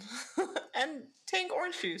man. And Tang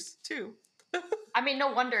orange juice, too. I mean,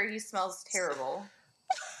 no wonder he smells terrible.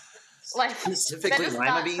 Like, Specifically that does lima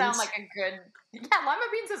not beans? sound like a good... Yeah, lima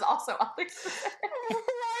beans is also oddly specific.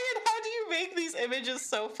 Ryan, how do you make these images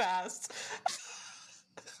so fast?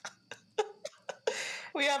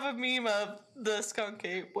 We have a meme of the skunk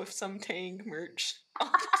ape with some Tang merch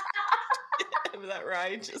that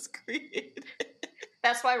Ryan just created.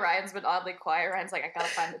 That's why Ryan's been oddly quiet. Ryan's like, I gotta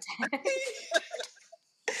find the Tang.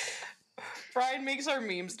 Ryan makes our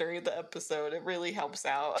memes during the episode. It really helps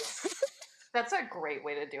out. That's a great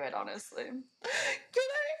way to do it, honestly.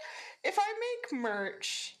 If I make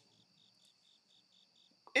merch,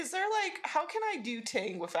 is there how can I do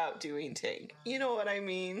Tang without doing Tang? You know what I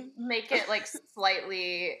mean? Make it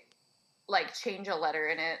slightly, change a letter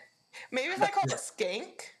in it. Maybe if I call it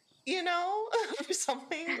Skank, or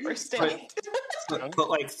something, or Stank.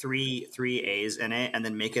 Put three A's in it, and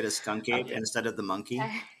then make it a skunk ape instead of the monkey.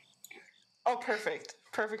 Oh, perfect.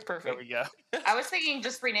 There we go. I was thinking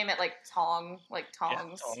just rename it Tong,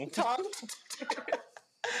 Tongs. Yeah, Tong.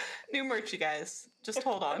 New merch, you guys. Just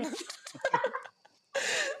hold on.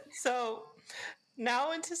 So,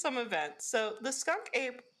 now into some events. So, the skunk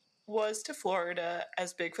ape was to Florida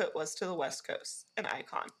as Bigfoot was to the West Coast, an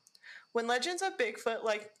icon. When legends of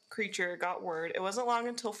Bigfoot-like creature got word, it wasn't long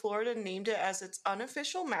until Florida named it as its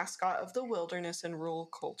unofficial mascot of the wilderness and rural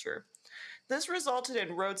culture. This resulted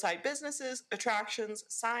in roadside businesses, attractions,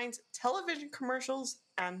 signs, television commercials,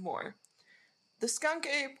 and more. The skunk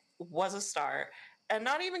ape was a star, and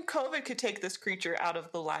not even COVID could take this creature out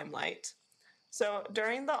of the limelight. So,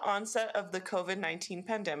 during the onset of the COVID-19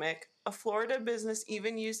 pandemic, a Florida business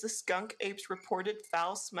even used the skunk ape's reported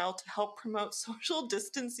foul smell to help promote social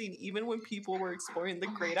distancing even when people were exploring the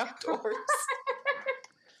great outdoors.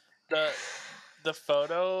 The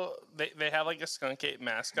photo, they have a skunk ape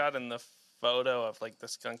mascot, and the photo of the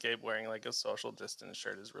skunk ape wearing a social distance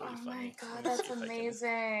shirt is really funny. Oh my god, that's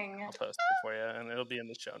amazing. I'll post it for you, and it'll be in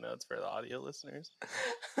the show notes for the audio listeners.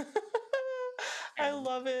 I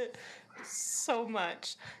love it so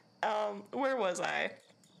much. Where was I?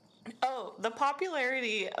 Oh, the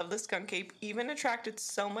popularity of the skunk ape even attracted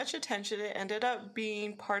so much attention it ended up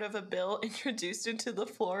being part of a bill introduced into the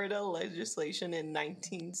Florida legislation in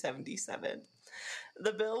 1977.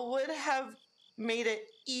 The bill would have made it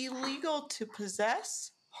illegal to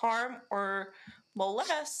possess, harm, or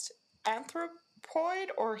molest anthropoid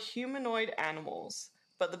or humanoid animals,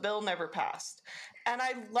 but the bill never passed. And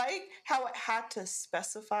I like how it had to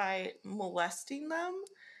specify molesting them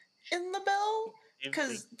in the bill,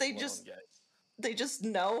 because they just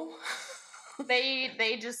know.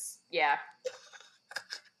 They just, yeah.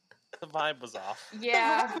 The vibe was off.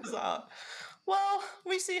 Yeah. The vibe was off. Well,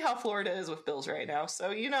 we see how Florida is with bills right now,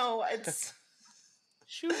 so it's...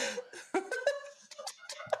 Shoot.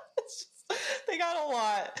 They got a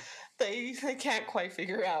lot they can't quite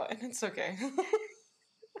figure out, and it's okay.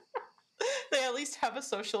 They at least have a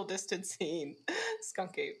social distancing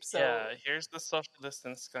skunk ape. So yeah, here's the social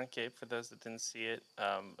distance skunk ape for those that didn't see it.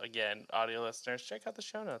 Again, audio listeners, check out the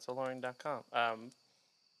show notes at Loring.com.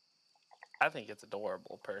 I think it's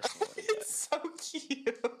adorable, personally. It's so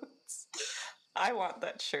cute. I want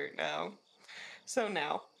that shirt now. So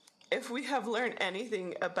now, if we have learned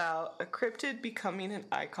anything about a cryptid becoming an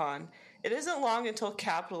icon, it isn't long until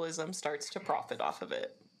capitalism starts to profit off of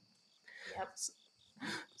it. Yep.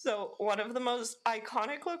 So one of the most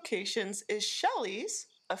iconic locations is Shelley's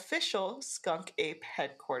official skunk ape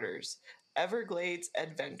headquarters, Everglades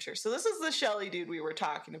Adventure. So this is the Shelley dude we were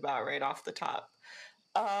talking about right off the top.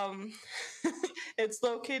 It's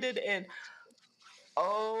located in,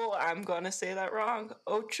 I'm going to say that wrong,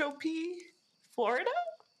 Okeechobee, Florida?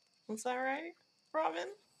 Is that right, Robin?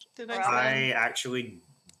 I actually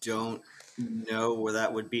don't know where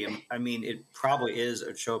that would be. I mean, it probably is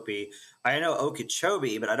Okeechobee. I know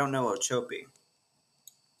Okeechobee, but I don't know Okeechobee.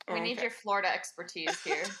 We need your Florida expertise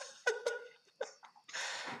here.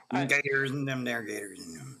 Gators and them there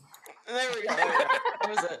gators. There we go. That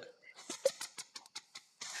was it.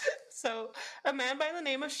 So, a man by the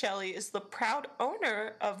name of Shelley is the proud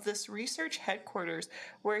owner of this research headquarters,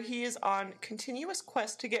 where he is on continuous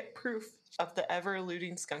quest to get proof of the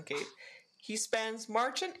ever-eluding skunk ape. He spends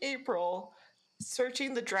March and April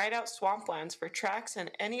searching the dried-out swamplands for tracks and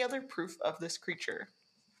any other proof of this creature.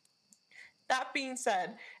 That being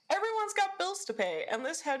said, everyone's got bills to pay, and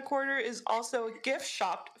this headquarters is also a gift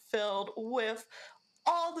shop filled with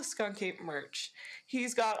all the Skunk Ape merch.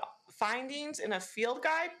 He's got findings in a field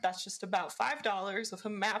guide that's just about $5 with a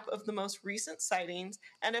map of the most recent sightings.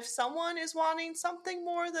 And if someone is wanting something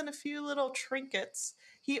more than a few little trinkets,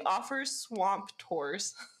 he offers swamp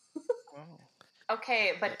tours.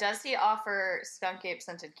 Okay, but does he offer Skunk Ape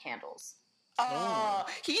scented candles?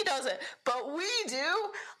 He doesn't, but we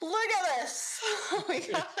do. Look at this. We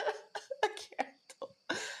got a candle.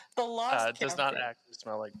 The lost does not actually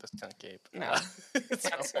smell like the Skunk Ape. No, it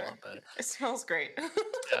smells a lot better. It smells great.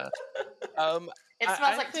 Yeah. It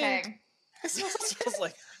smells like Tang. It smells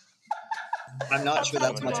like. I'm not sure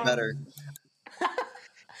that's much better.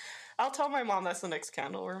 I'll tell my mom that's the next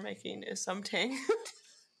candle we're making is some Tang.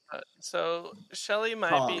 So Shelley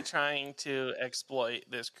might be trying to exploit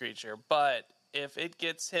this creature, but if it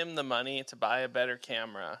gets him the money to buy a better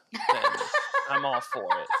camera, then I'm all for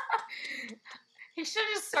it. He should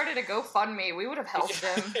have just started a GoFundMe. We would have helped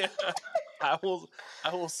him. Yeah. I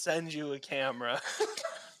will send you a camera.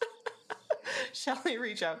 Shelley,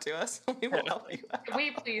 reach out to us. We will help you out.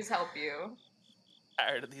 We please help you.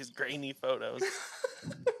 Tired of these grainy photos.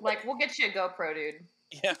 Like, we'll get you a GoPro, dude.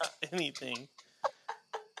 Yeah, anything.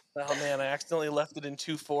 Oh man, I accidentally left it in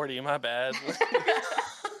 240. My bad.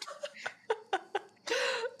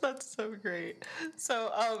 That's so great.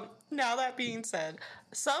 So, now that being said,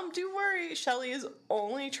 some do worry Shelley is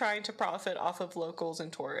only trying to profit off of locals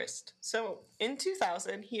and tourists. So, in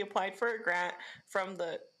 2000, he applied for a grant from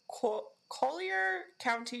the Collier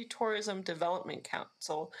County Tourism Development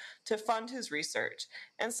Council to fund his research.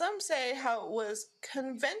 And some say how it was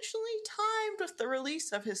conventionally timed with the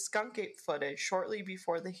release of his Skunk Ape footage shortly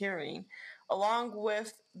before the hearing, along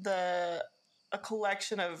with a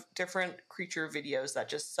collection of different creature videos that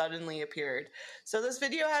just suddenly appeared. So this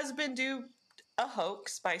video has been due a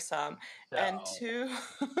hoax by some, and to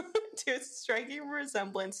its striking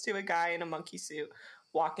resemblance to a guy in a monkey suit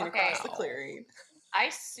walking across the clearing. I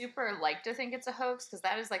super like to think it's a hoax because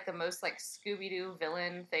that is like the most like Scooby-Doo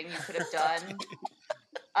villain thing you could have done.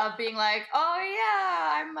 Of being like, oh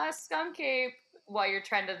yeah, I'm a Skunk Ape, while you're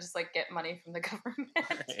trying to just like get money from the government.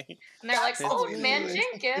 Right. And they're like, Old Man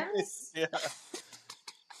Jenkins. Yeah.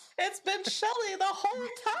 It's been Shelley the whole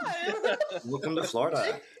time. Welcome to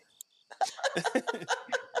Florida.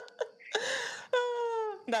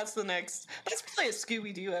 That's probably a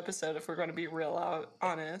Scooby-Doo episode if we're going to be real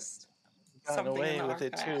honest. Got away with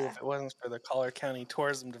it too if it wasn't for the Collier County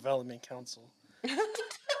Tourism Development Council.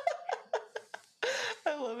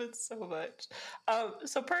 I love it so much.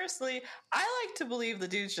 So personally, I like to believe the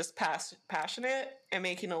dude's just passionate and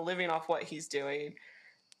making a living off what he's doing.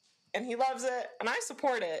 And he loves it, and I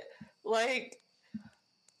support it. Like,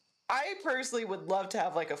 I personally would love to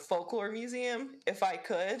have, like, a folklore museum if I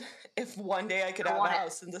could. If one day I could have a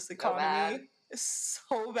house in this economy.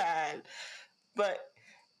 So bad. But,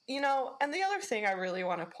 you know, and the other thing I really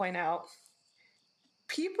want to point out,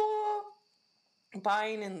 people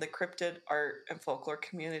buying in the cryptid art and folklore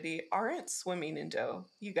community aren't swimming in dough,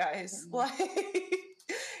 you guys. Like,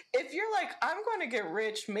 if you're like, I'm going to get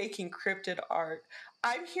rich making cryptid art,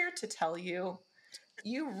 I'm here to tell you,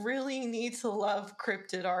 you really need to love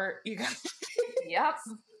cryptid art, you guys. Yep.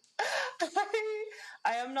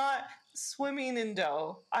 I am not swimming in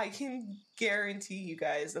dough. I can guarantee you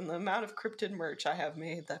guys, and the amount of cryptid merch I have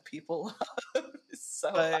made that people love is so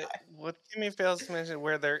high. What Kimmy fails to mention,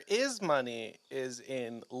 where there is money, is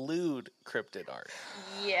in lewd cryptid art.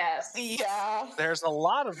 Yes. Yeah. There's a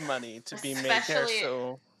lot of money to be made there,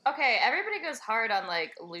 so... Okay, everybody goes hard on,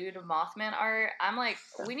 like, lewd Mothman art. I'm like,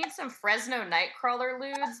 we need some Fresno Nightcrawler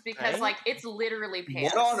lewds, because, like, it's literally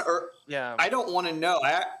pants. What on earth? Yeah. I don't want to know.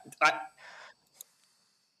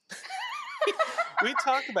 We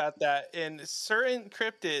talk about that in certain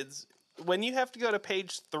cryptids. When you have to go to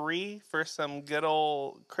page 3 for some good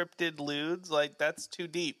old cryptid lewds, like, that's too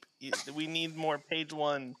deep. We need more page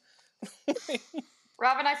 1.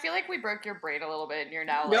 Robin, I feel like we broke your brain a little bit, and you're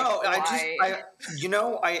now like,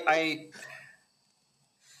 no, why?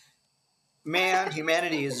 Man,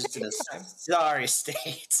 humanity is just in a sorry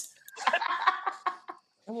state.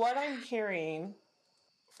 What I'm hearing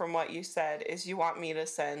from what you said is you want me to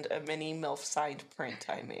send a mini MILF signed print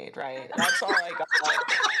I made, right? That's all I got.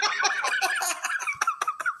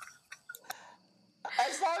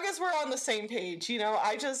 As long as we're on the same page, you know,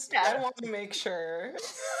 I want to make sure.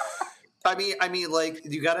 I mean, like,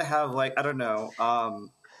 you gotta have, like, I don't know,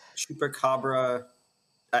 Chupacabra.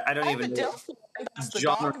 I don't even know. That's the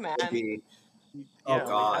dog man. Oh,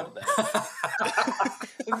 God.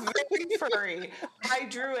 Very furry. I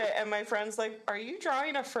drew it, and my friend's like, are you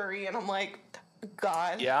drawing a furry? And I'm like,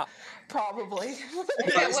 God. Yeah. Probably.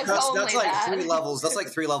 That's like 3 levels. That's like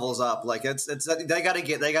 3 levels up. Like it's they got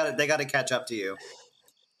to catch up to you.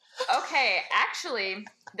 Okay, actually,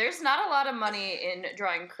 there's not a lot of money in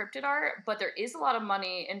drawing cryptid art, but there is a lot of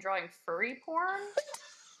money in drawing furry porn.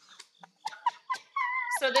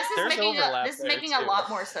 So this is making a lot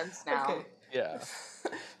more sense now. Okay. Yeah.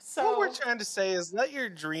 So what we're trying to say is let your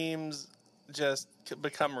dreams just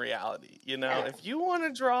become reality. You know, Yeah. if you want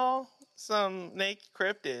to draw some naked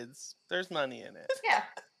cryptids, there's money in it. Yeah.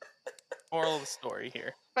 Moral of the story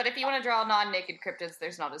here. But if you want to draw non-naked cryptids,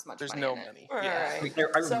 there's not as much There's money no in it. money. Right. Yeah.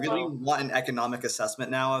 I really want an economic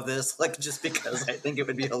assessment now of this, like just because I think it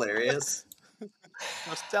would be hilarious.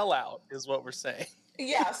 So sell out is what we're saying.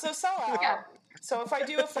 Yeah, so sell out. Yeah. So if I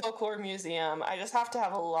do a folklore museum, I just have to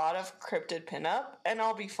have a lot of cryptid pinup, and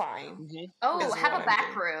I'll be fine. Mm-hmm. Oh, have a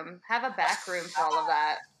back room. Have a back room for all of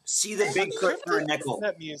that. See the Bigfoot for a nickel.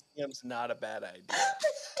 That museum's not a bad idea.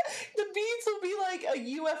 The beads will be like a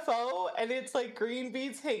UFO, and it's like green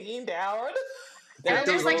beads hanging down. And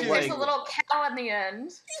there's Those there's a little cow in the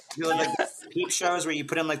end. You know, like peep shows where you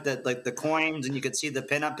put in like the coins and you could see the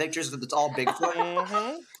pinup pictures because it's all Bigfoot.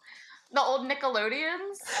 Mm-hmm. The old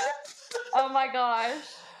Nickelodeons. Oh my gosh.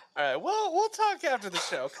 All right, well, we'll talk after the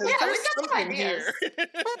show because Yeah, there's we've got some something ideas. here.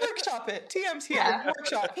 We'll workshop it. TM's here. Yeah.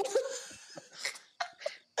 Workshop.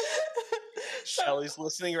 Shelly's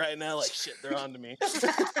listening right now, like shit. They're on to me.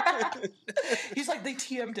 He's like, they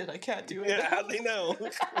TM'd it. I can't do it. Yeah, how'd they know?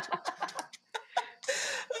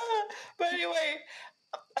 But anyway,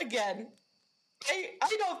 again,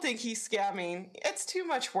 I don't think he's scamming. It's too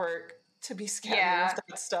much work to be scamming with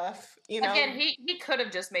that stuff. You know. Again, he could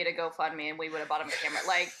have just made a GoFundMe and we would have bought him a camera.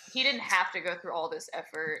 Like, he didn't have to go through all this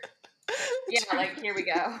effort. Yeah, like, here we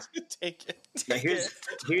go. Take it.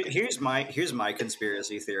 Here's my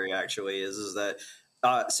conspiracy theory. Actually, is that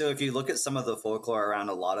so if you look at some of the folklore around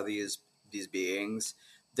a lot of these beings,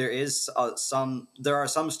 there are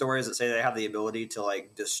some stories that say they have the ability to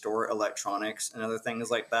like distort electronics and other things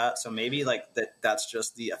like that. So maybe like that's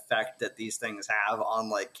just the effect that these things have on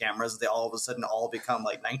like cameras. They all of a sudden all become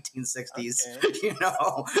like 1960s, you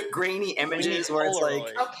know, grainy images where it's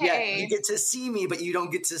like, yeah, you get to see me, but you don't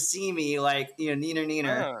get to see me, like, you know,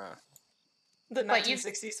 neener. The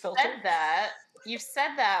 1960s filter. You've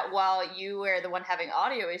said that while you were the one having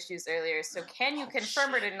audio issues earlier. So can you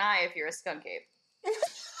confirm or deny if you're a skunk ape?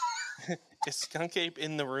 Is Skunk Ape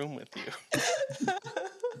in the room with you?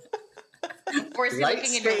 Or is he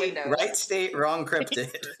looking in your windows? Right state, wrong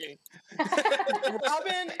cryptid.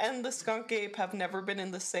 Robin and the skunk ape have never been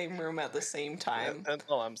in the same room at the same time. That's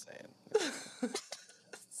all I'm saying.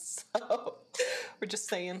 So, we're just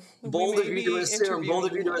saying. Bold of you to assume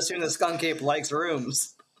the skunk ape likes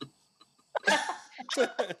rooms. Well,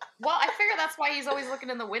 I figure that's why he's always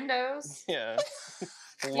looking in the windows. Yeah.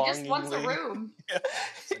 He just wants a room.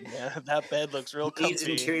 Yeah, that bed looks real comfy. Needs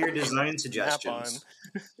interior design suggestions.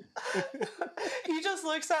 He just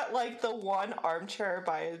looks at like the one armchair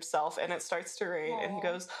by himself and it starts to rain and he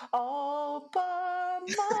goes, all by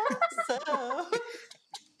myself.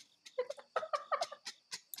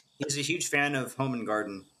 He's a huge fan of Home and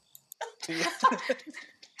Garden. Yeah,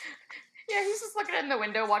 he's just looking in the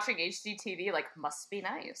window watching HGTV like, must be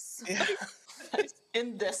nice. Yeah.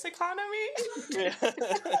 In this economy? Yeah.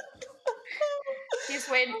 He's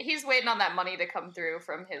waiting on that money to come through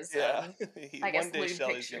from his I guess lewd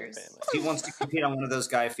pictures. He wants to compete on one of those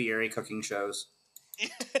Guy Fieri cooking shows. Oh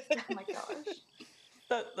my gosh.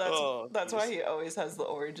 That's why he always has the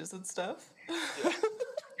oranges and stuff. Yeah.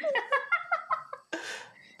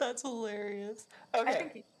 That's hilarious.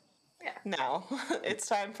 Okay. Now it's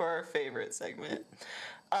time for our favorite segment.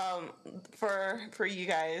 For you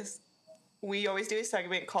guys, we always do a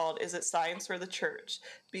segment called "Is it Science or the Church?"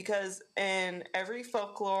 Because in every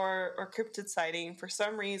folklore or cryptid sighting, for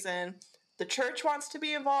some reason, the church wants to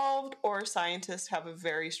be involved, or scientists have a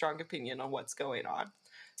very strong opinion on what's going on.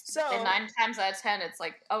 So, and 9 times out of 10, it's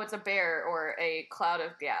like, oh, it's a bear or a cloud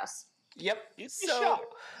of gas. Yep. So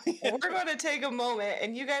we're going to take a moment,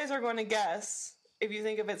 and you guys are going to guess if you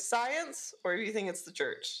think if it's science or if you think it's the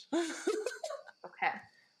church. Okay.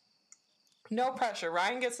 No pressure.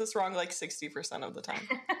 Ryan gets this wrong like 60% of the time.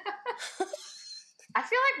 I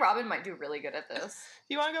feel like Robin might do really good at this.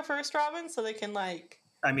 Do you want to go first, Robin, so they can like?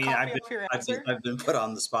 I mean, I've been put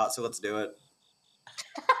on the spot, so let's do it.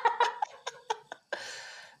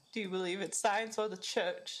 Do you believe it's science or the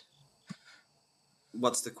church?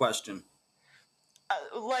 What's the question?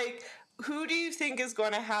 Who do you think is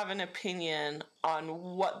going to have an opinion on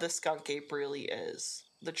what the skunk ape really is?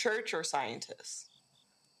 The church or scientists?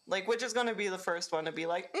 Like, which is going to be the first one to be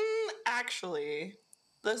like, actually...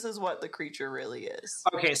 this is what the creature really is.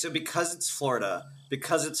 Okay, so because it's Florida,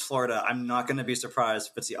 I'm not going to be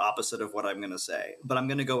surprised if it's the opposite of what I'm going to say. But I'm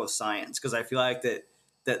going to go with science because I feel like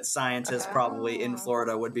that scientists probably in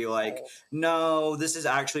Florida would be like, no, this is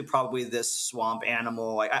actually probably this swamp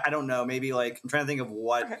animal. Like I don't know, maybe like I'm trying to think of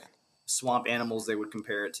what swamp animals they would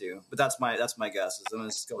compare it to. But that's my guess. Is I'm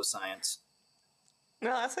going to go with science.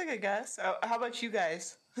 No, that's a good guess. How about you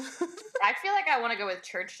guys? I feel like I want to go with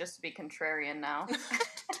church just to be contrarian now.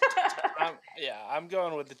 I'm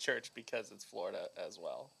going with the church because it's Florida as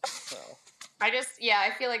well. So I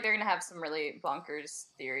feel like they're gonna have some really bonkers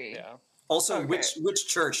theory. Yeah. Also, which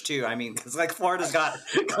church too? I mean, because like Florida's got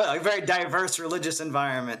a very diverse religious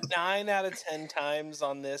environment. 9 out of 10 times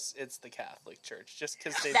on this, it's the Catholic Church, just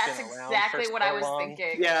because they've That's been around. exactly for what so I was long.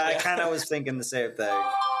 thinking. Yeah, I kind of was thinking the same thing.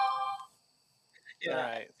 All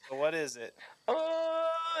right. So what is it? Oh,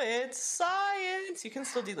 it's science. You can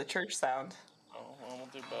still do the church sound. Oh, well, we'll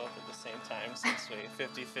do both at the same time since we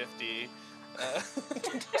 50-50.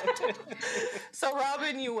 So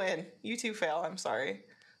Robin, you win. You two fail. I'm sorry.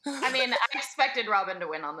 I mean, I expected Robin to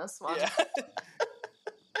win on this one. Yeah.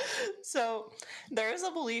 So there is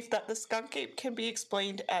a belief that the skunk ape can be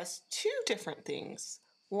explained as 2 different things.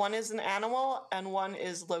 One is an animal and one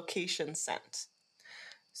is location scent.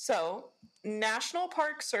 So National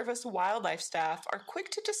Park Service wildlife staff are quick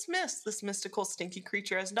to dismiss this mystical stinky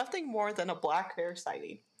creature as nothing more than a black bear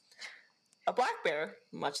sighting. A black bear,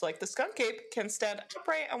 much like the skunk ape, can stand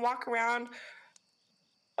upright and walk around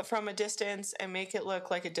from a distance and make it look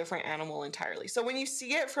like a different animal entirely. So when you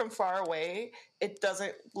see it from far away, it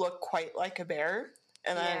doesn't look quite like a bear.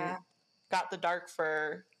 And then got the dark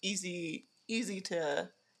fur, easy to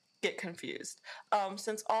get confused.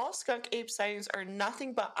 Since all skunk ape sightings are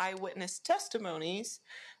nothing but eyewitness testimonies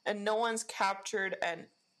and no one's captured an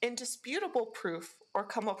indisputable proof or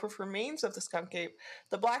come up with remains of the skunk ape,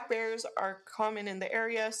 the black bears are common in the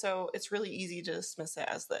area, so it's really easy to dismiss it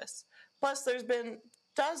as this. Plus, there's been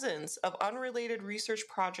dozens of unrelated research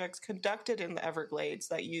projects conducted in the Everglades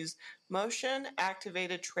that use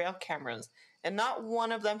motion-activated trail cameras, and not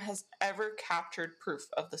one of them has ever captured proof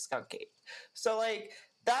of the skunk ape. So, like,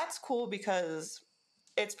 that's cool because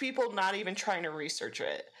it's people not even trying to research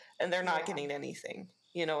it, and they're not getting anything.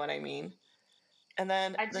 You know what I mean? And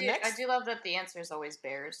then I do love that the answer is always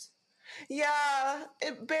bears. Yeah,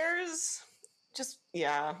 bears.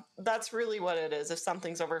 That's really what it is. If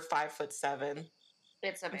something's over 5'7",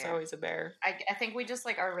 it's a bear. It's always a bear. I think we just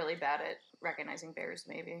are really bad at recognizing bears.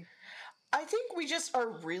 Maybe. I think we just are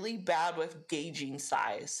really bad with gauging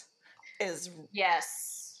size. Is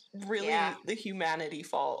really the humanity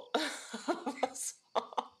fault of us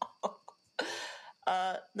all.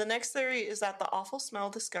 The next theory is that the awful smell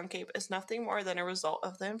of the skunk ape is nothing more than a result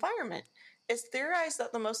of the environment. It's theorized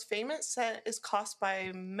that the most famous scent is caused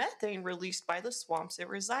by methane released by the swamps it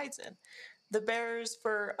resides in. The bear's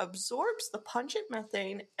fur absorbs the pungent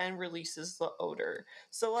methane and releases the odor.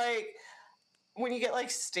 So, like, when you get, like,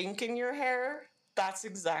 stink in your hair, that's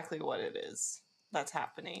exactly what it is that's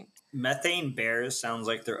happening. Methane bears sounds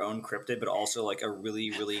like their own cryptid, but also like a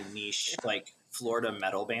really, really niche, like, Florida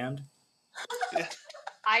metal band.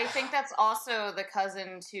 I think that's also the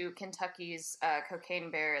cousin to Kentucky's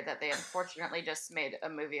cocaine bear that they unfortunately just made a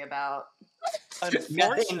movie about.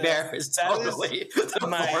 Methane bear is totally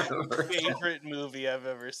my favorite movie I've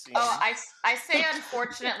ever seen. Oh, I say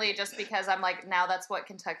unfortunately just because I'm like, now that's what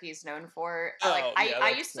Kentucky's known for.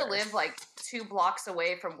 I used to live like 2 blocks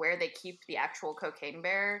away from where they keep the actual cocaine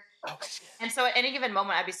bear. Oh, shit. And so at any given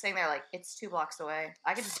moment, I'd be sitting there like, it's 2 blocks away.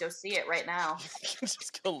 I could just go see it right now. You can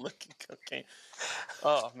just go look at cocaine.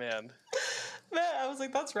 Oh, man. Man, I was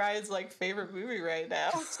like, that's Ryan's, like, favorite movie right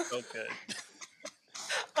now. So good.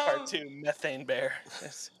 Cartoon methane bear.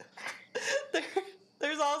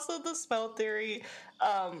 There's also the smell theory.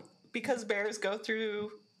 Because bears go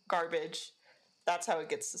through garbage, that's how it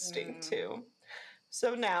gets the stink, too.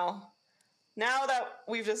 So now that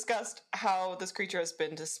we've discussed how this creature has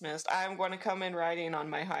been dismissed, I'm going to come in riding on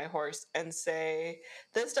my high horse and say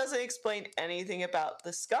this doesn't explain anything about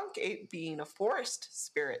the skunk ape being a forest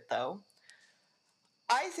spirit, though.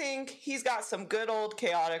 I think he's got some good old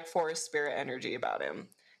chaotic forest spirit energy about him,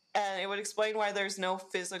 and it would explain why there's no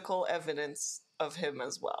physical evidence of him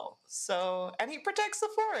as well. So, and he protects the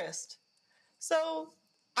forest. So,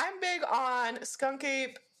 I'm big on skunk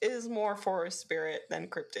ape is more forest spirit than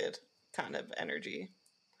cryptid kind of energy.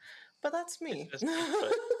 But that's me. It's just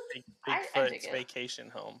Bigfoot's vacation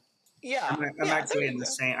home. Yeah. I'm actually in the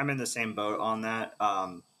same. I'm in the same boat on that.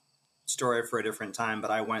 Story for a different time,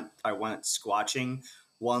 but I went squatching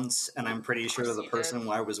once, and I'm pretty sure that the person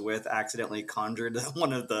I was with accidentally conjured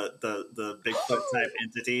one of the Bigfoot type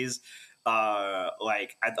entities.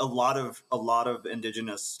 Like a lot of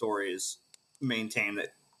indigenous stories maintain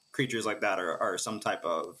that creatures like that are some type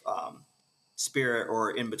of spirit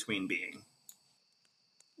or in between being.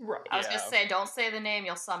 Right. I was gonna say, don't say the name,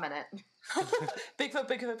 you'll summon it. Bigfoot.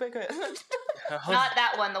 Not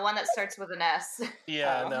that one, the one that starts with an S.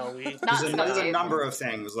 Yeah, no, we. There's a number of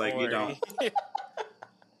things like you don't.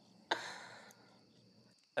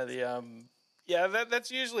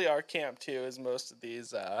 That's usually our camp too. Is most of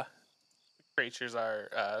these creatures are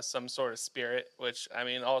some sort of spirit, which I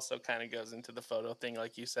mean also kind of goes into the photo thing,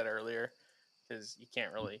 like you said earlier, because you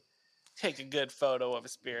can't really take a good photo of a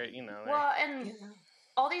spirit, you know. Well, and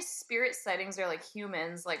all these spirit sightings are like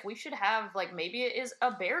humans. Like we should have like maybe it is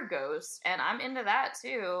a bear ghost, and I'm into that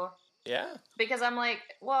too. Yeah. Because I'm like,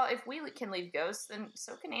 well, if we can leave ghosts, then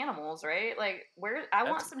so can animals, right? Like I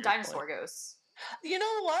want some dinosaur ghosts. You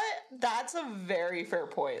know what? That's a very fair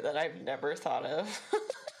point that I've never thought of.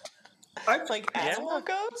 Like animal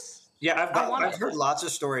ghosts? Yeah, I've heard lots of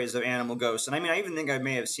stories of animal ghosts, and I mean, I even think I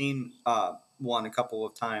may have seen one a couple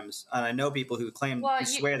of times, and I know people who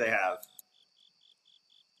swear they have.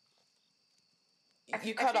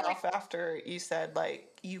 You cut off after you said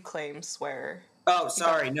like you claim swear. Oh,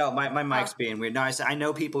 sorry. No, my mic's being weird. No, I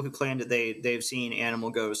know people who claim that they've seen animal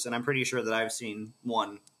ghosts, and I'm pretty sure that I've seen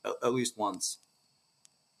one at least once.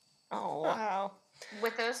 Oh, wow.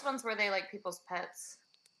 With those ones, were they like people's pets?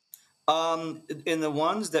 In the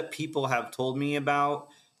ones that people have told me about,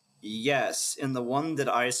 yes. In the one that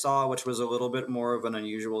I saw, which was a little bit more of an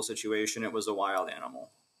unusual situation, it was a wild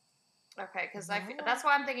animal. Okay, because that's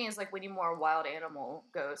why I'm thinking is like we need more wild animal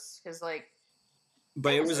ghosts, because like.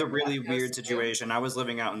 But it was a really weird situation. I was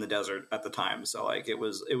living out in the desert at the time, so like it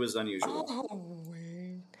was unusual. Oh,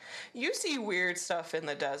 weird. You see weird stuff in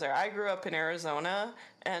the desert. I grew up in Arizona,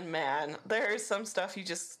 and man, there's some stuff you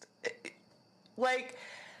just like.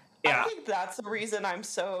 Yeah. I think that's the reason I'm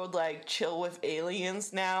so like chill with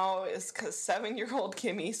aliens now, is because 7-year-old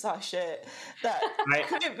Kimmy saw shit that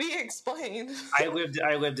couldn't be explained. I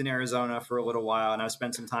lived in Arizona for a little while, and I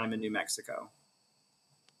spent some time in New Mexico.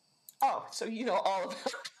 Oh, so you know all of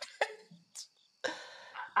it.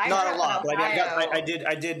 Not a lot, but I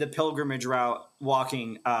did the pilgrimage route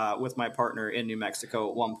walking with my partner in New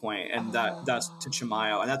Mexico at one point, and that's to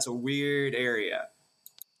Chimayo, and that's a weird area.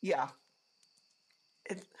 Yeah.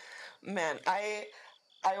 Man,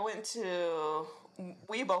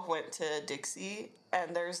 we both went to Dixie,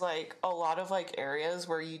 and there's like a lot of like areas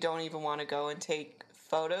where you don't even want to go and take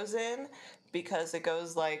photos in because it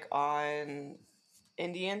goes like on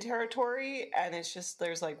Indian territory, and it's just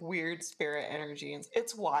there's like weird spirit energy, and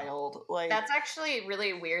it's wild. Like that's actually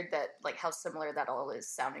really weird that like how similar that all is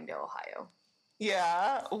sounding to Ohio.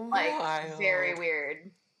 Yeah, like wild. Very weird.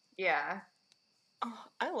 Yeah. Oh,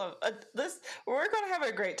 I love this. We're going to have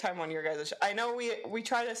a great time on your guys' show. I know we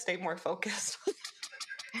try to stay more focused,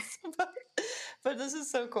 but this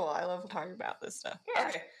is so cool. I love talking about this stuff. Yeah.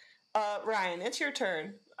 Okay, Ryan, it's your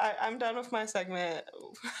turn. I'm done with my segment.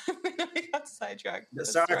 I got sidetracked.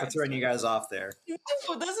 Sorry for throwing you guys off there.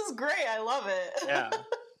 No, this is great. I love it. Yeah.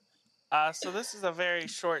 So this is a very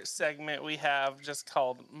short segment we have just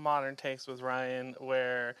called Modern Takes with Ryan,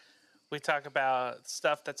 where we talk about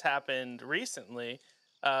stuff that's happened recently,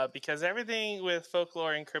 because everything with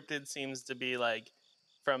Folklore Encrypted seems to be like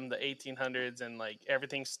from the 1800s, and like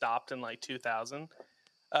everything stopped in like 2000.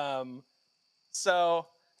 So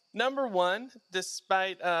number one,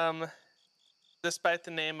 despite the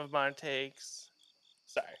name of Modern Takes,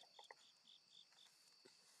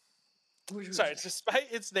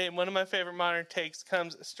 despite its name, one of my favorite Modern Takes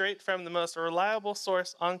comes straight from the most reliable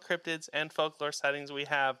source on cryptids and folklore sightings we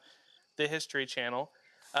have, the History Channel,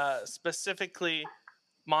 specifically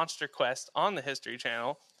Monster Quest on the History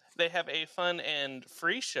Channel. They have a fun and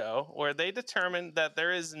free show where they determined that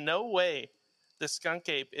there is no way the skunk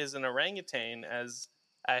ape is an orangutan, as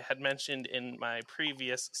I had mentioned in my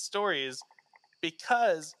previous stories,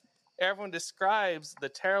 because everyone describes the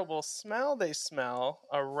terrible smell they smell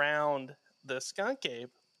around the skunk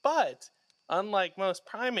ape, but unlike most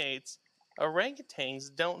primates,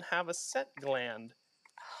 orangutans don't have a scent gland.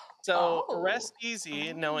 So rest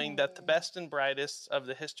easy knowing that the best and brightest of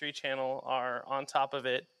the History Channel are on top of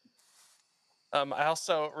it. I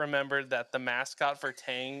also remembered that the mascot for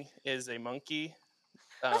Tang is a monkey.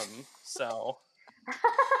 So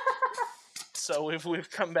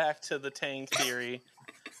we've come back to the Tang theory.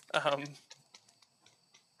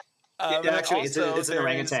 Actually, it's an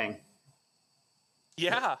orangutan.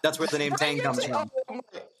 Yeah. That's where the name Tang comes from.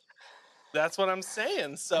 That's what I'm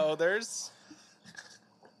saying. So there's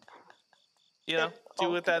do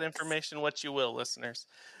with that information what you will, listeners.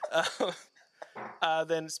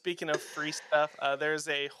 Then speaking of free stuff, there's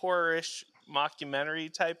a horror-ish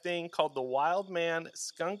mockumentary type thing called The Wild Man,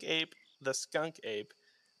 Skunk Ape, the Skunk Ape.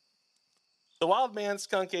 The Wild Man,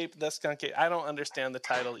 Skunk Ape, the Skunk Ape. I don't understand the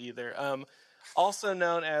title either. Also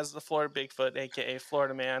known as the Florida Bigfoot, aka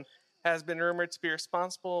Florida Man, has been rumored to be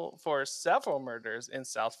responsible for several murders in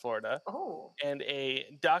South Florida. Oh. And a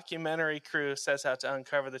documentary crew sets out to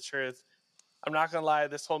uncover the truth. I'm not going to lie,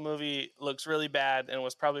 this whole movie looks really bad and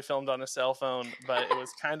was probably filmed on a cell phone, but it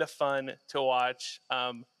was kind of fun to watch.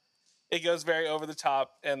 It goes very over the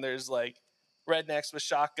top, and there's like rednecks with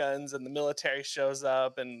shotguns, and the military shows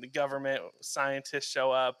up, and the government scientists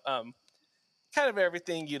show up. Kind of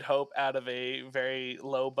everything you'd hope out of a very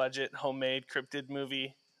low budget homemade cryptid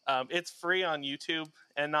movie. It's free on YouTube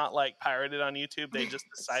and not like pirated on YouTube. They just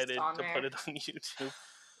decided to put it on YouTube.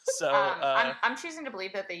 So I'm choosing to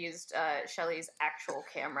believe that they used Shelley's actual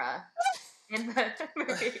camera in the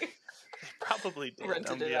movie. They probably did.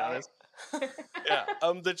 Rented I'm be it out. honest. Yeah.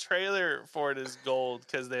 The trailer for it is gold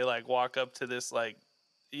because they like walk up to this like.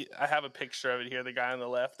 I have a picture of it here. The guy on the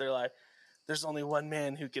left. They're like, "There's only one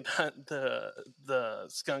man who can hunt the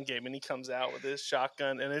skunk ape," and he comes out with his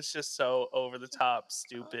shotgun, and it's just so over the top,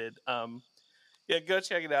 stupid. Yeah, go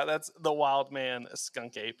check it out. That's The Wild Man, a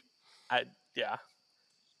Skunk Ape.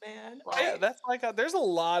 Man, Yeah, that's like there's a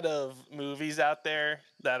lot of movies out there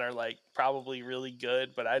that are like probably really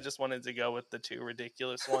good, but I just wanted to go with the two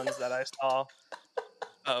ridiculous ones that I saw.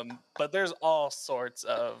 But there's all sorts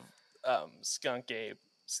of skunk ape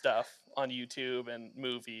stuff on YouTube and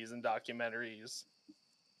movies and documentaries.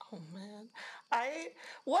 oh man,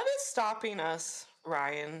 what is stopping us,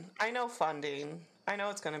 Ryan? I know funding. I know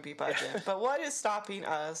it's going to be budget, but what is stopping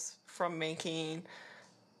us from making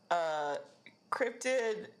a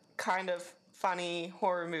cryptid kind of funny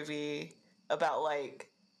horror movie about like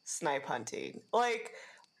snipe hunting? Like,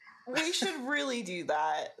 we should really do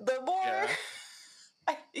that. The more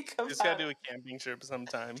I think about, Just gotta do a camping trip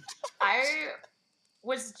sometime. I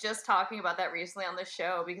was just talking about that recently on the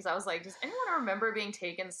show because I was like, does anyone remember being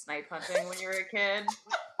taken snipe hunting when you were a kid?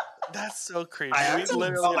 That's so crazy. I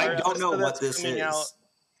don't know what this is.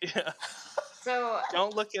 Yeah. So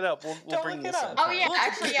don't look it up. We'll bring look this it up. up. Oh yeah,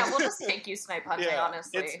 actually, yeah, we'll just take you snipe hunting.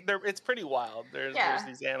 Honestly, it's pretty wild. There's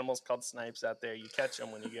these animals called snipes out there. You catch them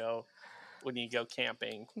when you go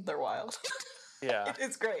camping. They're wild. Yeah,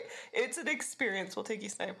 it's great. It's an experience. We'll take you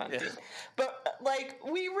snipe hunting, but like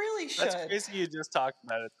we really should. That's crazy. You just talked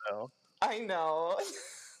about it though. I know.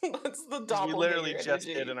 That's the doppelganger. We literally energy. just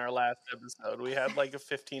did in our last episode. We had like a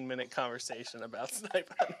 15-minute conversation about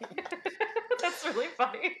snipe hunting. That's really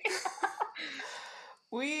funny.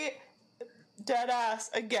 We dead ass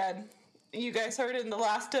again. You guys heard it in the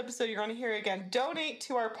last episode. You're going to hear it again. Donate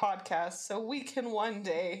to our podcast so we can one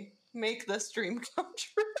day make this dream come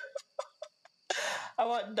true. I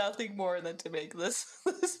want nothing more than to make this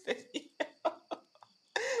video.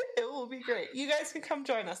 It will be great. You guys can come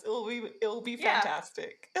join us. It will be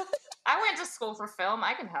fantastic. I went to school for film.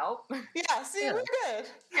 I can help. Yeah, see, we're good.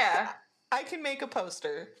 Yeah. I can make a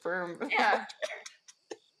poster for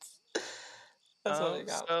That's what I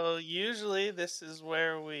got. So usually this is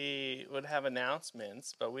where we would have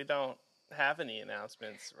announcements, but we don't have any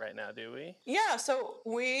announcements right now, do we? Yeah, so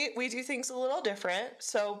we do things a little different.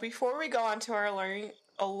 So before we go on to our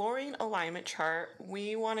alluring alignment chart,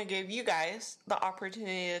 we want to give you guys the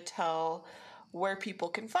opportunity to tell where people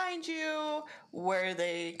can find you, where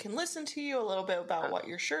they can listen to you, a little bit about what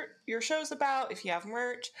your show's about, if you have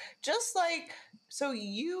merch, just like so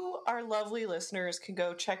you, our lovely listeners, can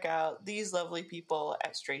go check out these lovely people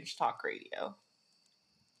at Strange Talk Radio.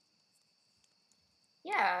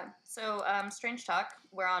 Yeah, so Strange Talk,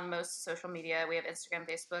 we're on most social media. We have Instagram,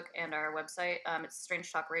 Facebook, and our website. It's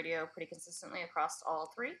Strange Talk Radio pretty consistently across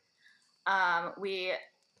all three. We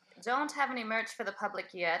don't have any merch for the public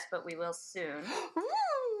yet, but we will soon.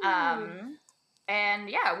 And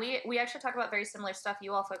yeah, we actually talk about very similar stuff.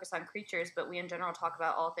 You all focus on creatures, but we in general talk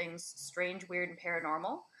about all things strange, weird, and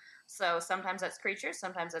paranormal. So sometimes that's creatures,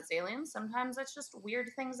 sometimes that's aliens, sometimes that's just weird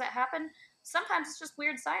things that happen. Sometimes it's just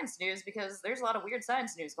weird science news because there's a lot of weird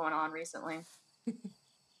science news going on recently.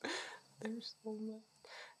 There's so much.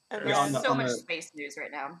 And there's so much space news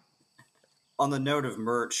right now. On the note of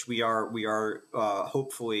merch, we are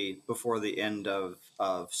hopefully before the end of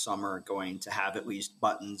summer going to have at least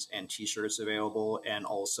buttons and t-shirts available. And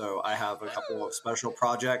also I have a couple of special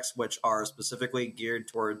projects which are specifically geared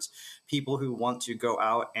towards people who want to go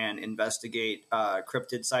out and investigate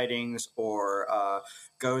cryptid sightings or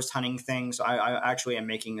ghost hunting things. I actually am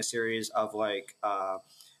making a series of like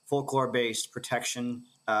folklore-based protection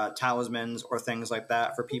talismans or things like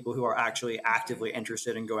that for people who are actually actively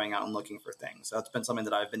interested in going out and looking for things. So that's been something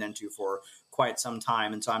that I've been into for quite some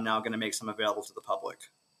time, and so I'm now going to make some available to the public.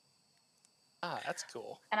 Ah, that's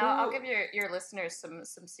cool. And I'll give your listeners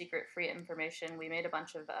some secret free information. We made a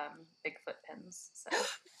bunch of Bigfoot pins, so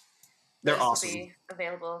They're those awesome. will be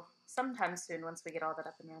available sometime soon once we get all that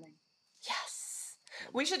up and running. Yes.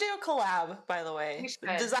 We should do a collab, by the way.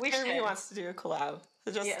 We Designer wants to do a collab.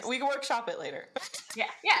 So we can workshop it later. Yeah.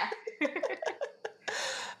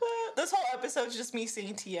 This whole episode's just me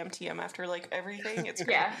saying TM after like everything. It's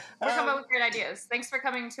great. Yeah, we're coming up with great ideas. Thanks for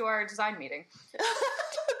coming to our design meeting.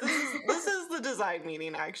 This is the design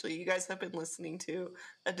meeting, actually. You guys have been listening to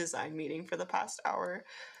a design meeting for the past hour.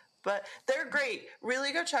 But they're great.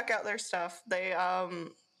 Really go check out their stuff. They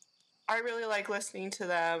I really like listening to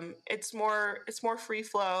them. It's more free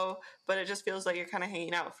flow, but it just feels like you're kind of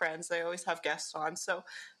hanging out with friends. They always have guests on. So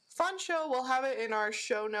fun show. We'll have it in our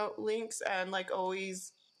show note links, and like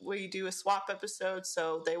always we do a swap episode,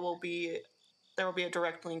 so there will be a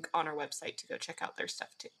direct link on our website to go check out their stuff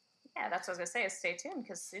too. Yeah, that's what I was going to say, is stay tuned,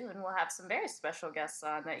 because soon we'll have some very special guests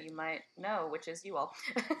on that you might know, which is you all.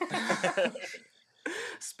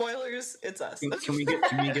 Spoilers, it's us. Can we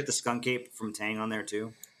get the skunk ape from Tang on there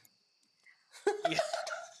too? Yeah.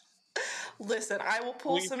 Listen, I will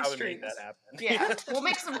pull some strings. Make that happen. Yeah, we'll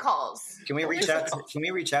make some calls. Can we reach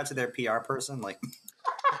out to their PR person? Like,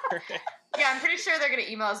 yeah, I'm pretty sure they're gonna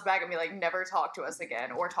email us back and be like, "Never talk to us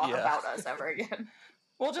again," or talk about us ever again.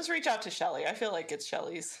 We'll just reach out to Shelly. I feel like it's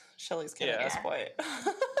Shelly's kid at this point.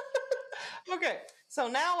 Okay, so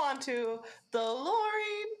now on to the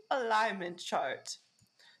Loring alignment chart.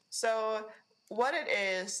 So what it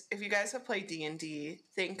is, if you guys have played D&D,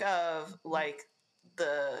 think of like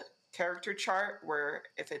the character chart where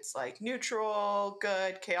if it's like neutral,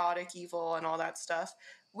 good, chaotic, evil, and all that stuff,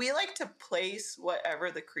 we like to place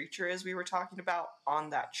whatever the creature is we were talking about on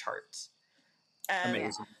that chart. And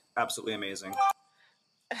amazing. Absolutely amazing.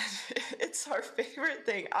 It's our favorite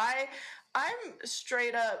thing. I'm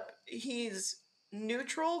straight up, he's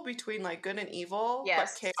neutral between like good and evil, but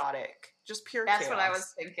chaotic. Just pure chaos. That's what I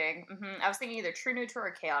was thinking. I was thinking either true neutral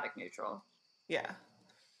or chaotic neutral. Yeah.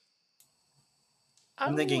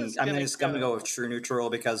 I'm gonna go with true neutral,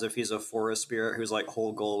 because if he's a forest spirit whose like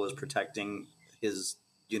whole goal was protecting his,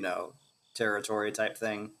 territory type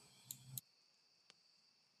thing.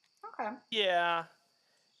 Okay. Yeah,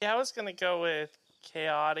 I was gonna go with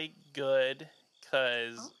chaotic good,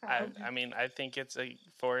 because I think it's a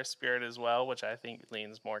forest spirit as well, which I think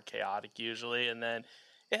leans more chaotic usually, and then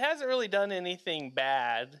it hasn't really done anything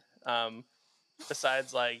bad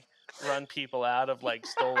besides like run people out of like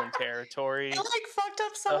stolen territory. It like fucked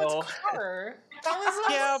up someone's car. That was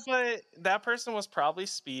yeah, but that person was probably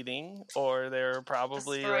speeding, or they're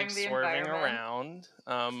probably like swerving around.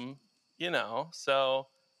 So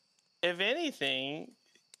if anything,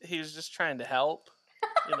 he was just trying to help.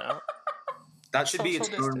 That should be its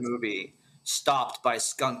own movie. Stopped by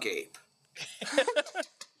Skunk Ape.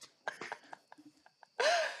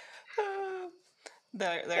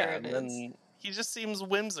 There it is. He just seems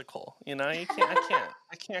whimsical, I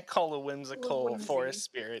can't call a whimsical forest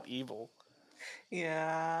spirit evil.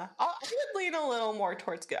 Yeah, I would lean a little more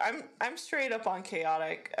towards good. I'm straight up on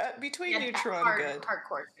chaotic, between neutral and good.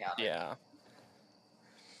 Hardcore chaotic. Yeah.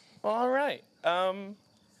 Well, all right. And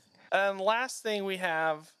last thing we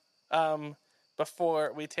have,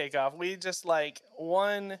 before we take off, we just like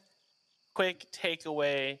one quick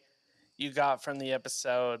takeaway you got from the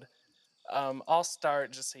episode. I'll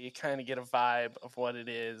start just so you kind of get a vibe of what it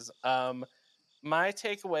is. My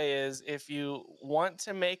takeaway is, if you want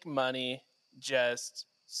to make money, just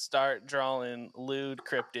start drawing lewd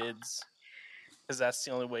cryptids, because that's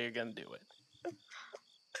the only way you're going to do it.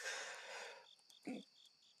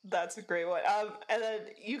 That's a great one. And then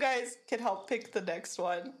you guys can help pick the next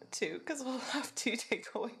one too, because we'll have 2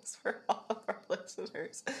 takeaways for all of our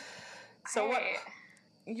listeners. So what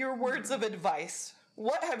your words of advice?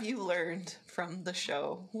 What have you learned from the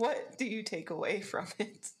show? What do you take away from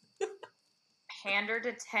it? Pander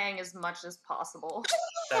to Tang as much as possible.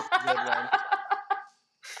 That's a good one.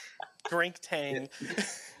 Drink Tang.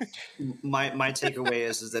 My takeaway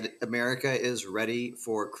is that America is ready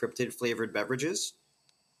for cryptid flavored beverages.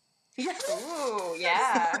 Yes. Ooh,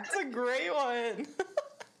 yeah. That's a great one.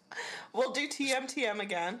 We'll do TM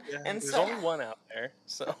again. Yeah, and there's only one out there,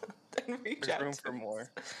 so there's room for more.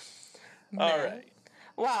 All right.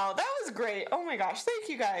 Wow, that was great. Oh my gosh, thank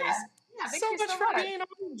you guys. Yeah, thank you so much for being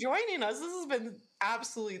on, joining us. This has been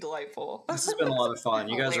absolutely delightful. This has been a lot of fun.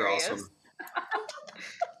 You guys are awesome.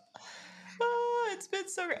 Oh, it's been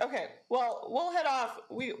So great. Okay, well, we'll head off.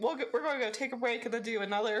 We're going to go take a break and then do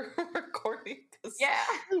another recording. Yeah.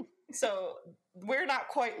 So we're not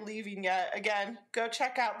quite leaving yet. Again, go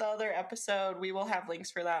check out the other episode. We will have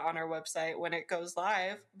links for that on our website when it goes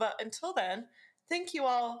live. But until then, thank you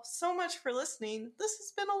all so much for listening. This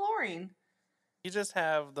has been Alluring. You just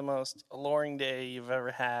have the most alluring day you've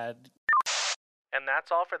ever had. And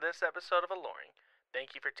that's all for this episode of Alluring.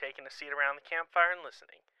 Thank you for taking a seat around the campfire and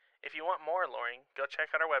listening. If you want more Alluring, go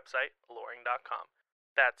check out our website, alluring.com.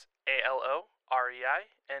 That's ALOREING.com.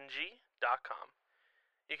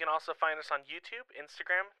 You can also find us on YouTube,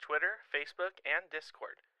 Instagram, Twitter, Facebook, and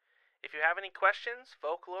Discord. If you have any questions,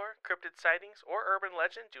 folklore, cryptid sightings, or urban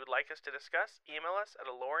legend you would like us to discuss, email us at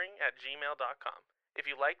alluring@gmail.com. If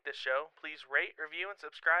you like this show, please rate, review, and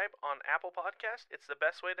subscribe on Apple Podcast. It's the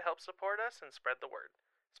best way to help support us and spread the word.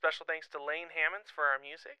 Special thanks to Lane Hammonds for our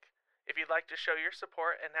music. If you'd like to show your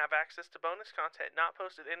support and have access to bonus content not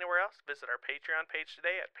posted anywhere else, visit our Patreon page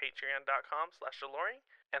today at patreon.com/alluring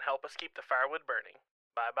and help us keep the firewood burning.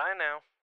 Bye-bye now.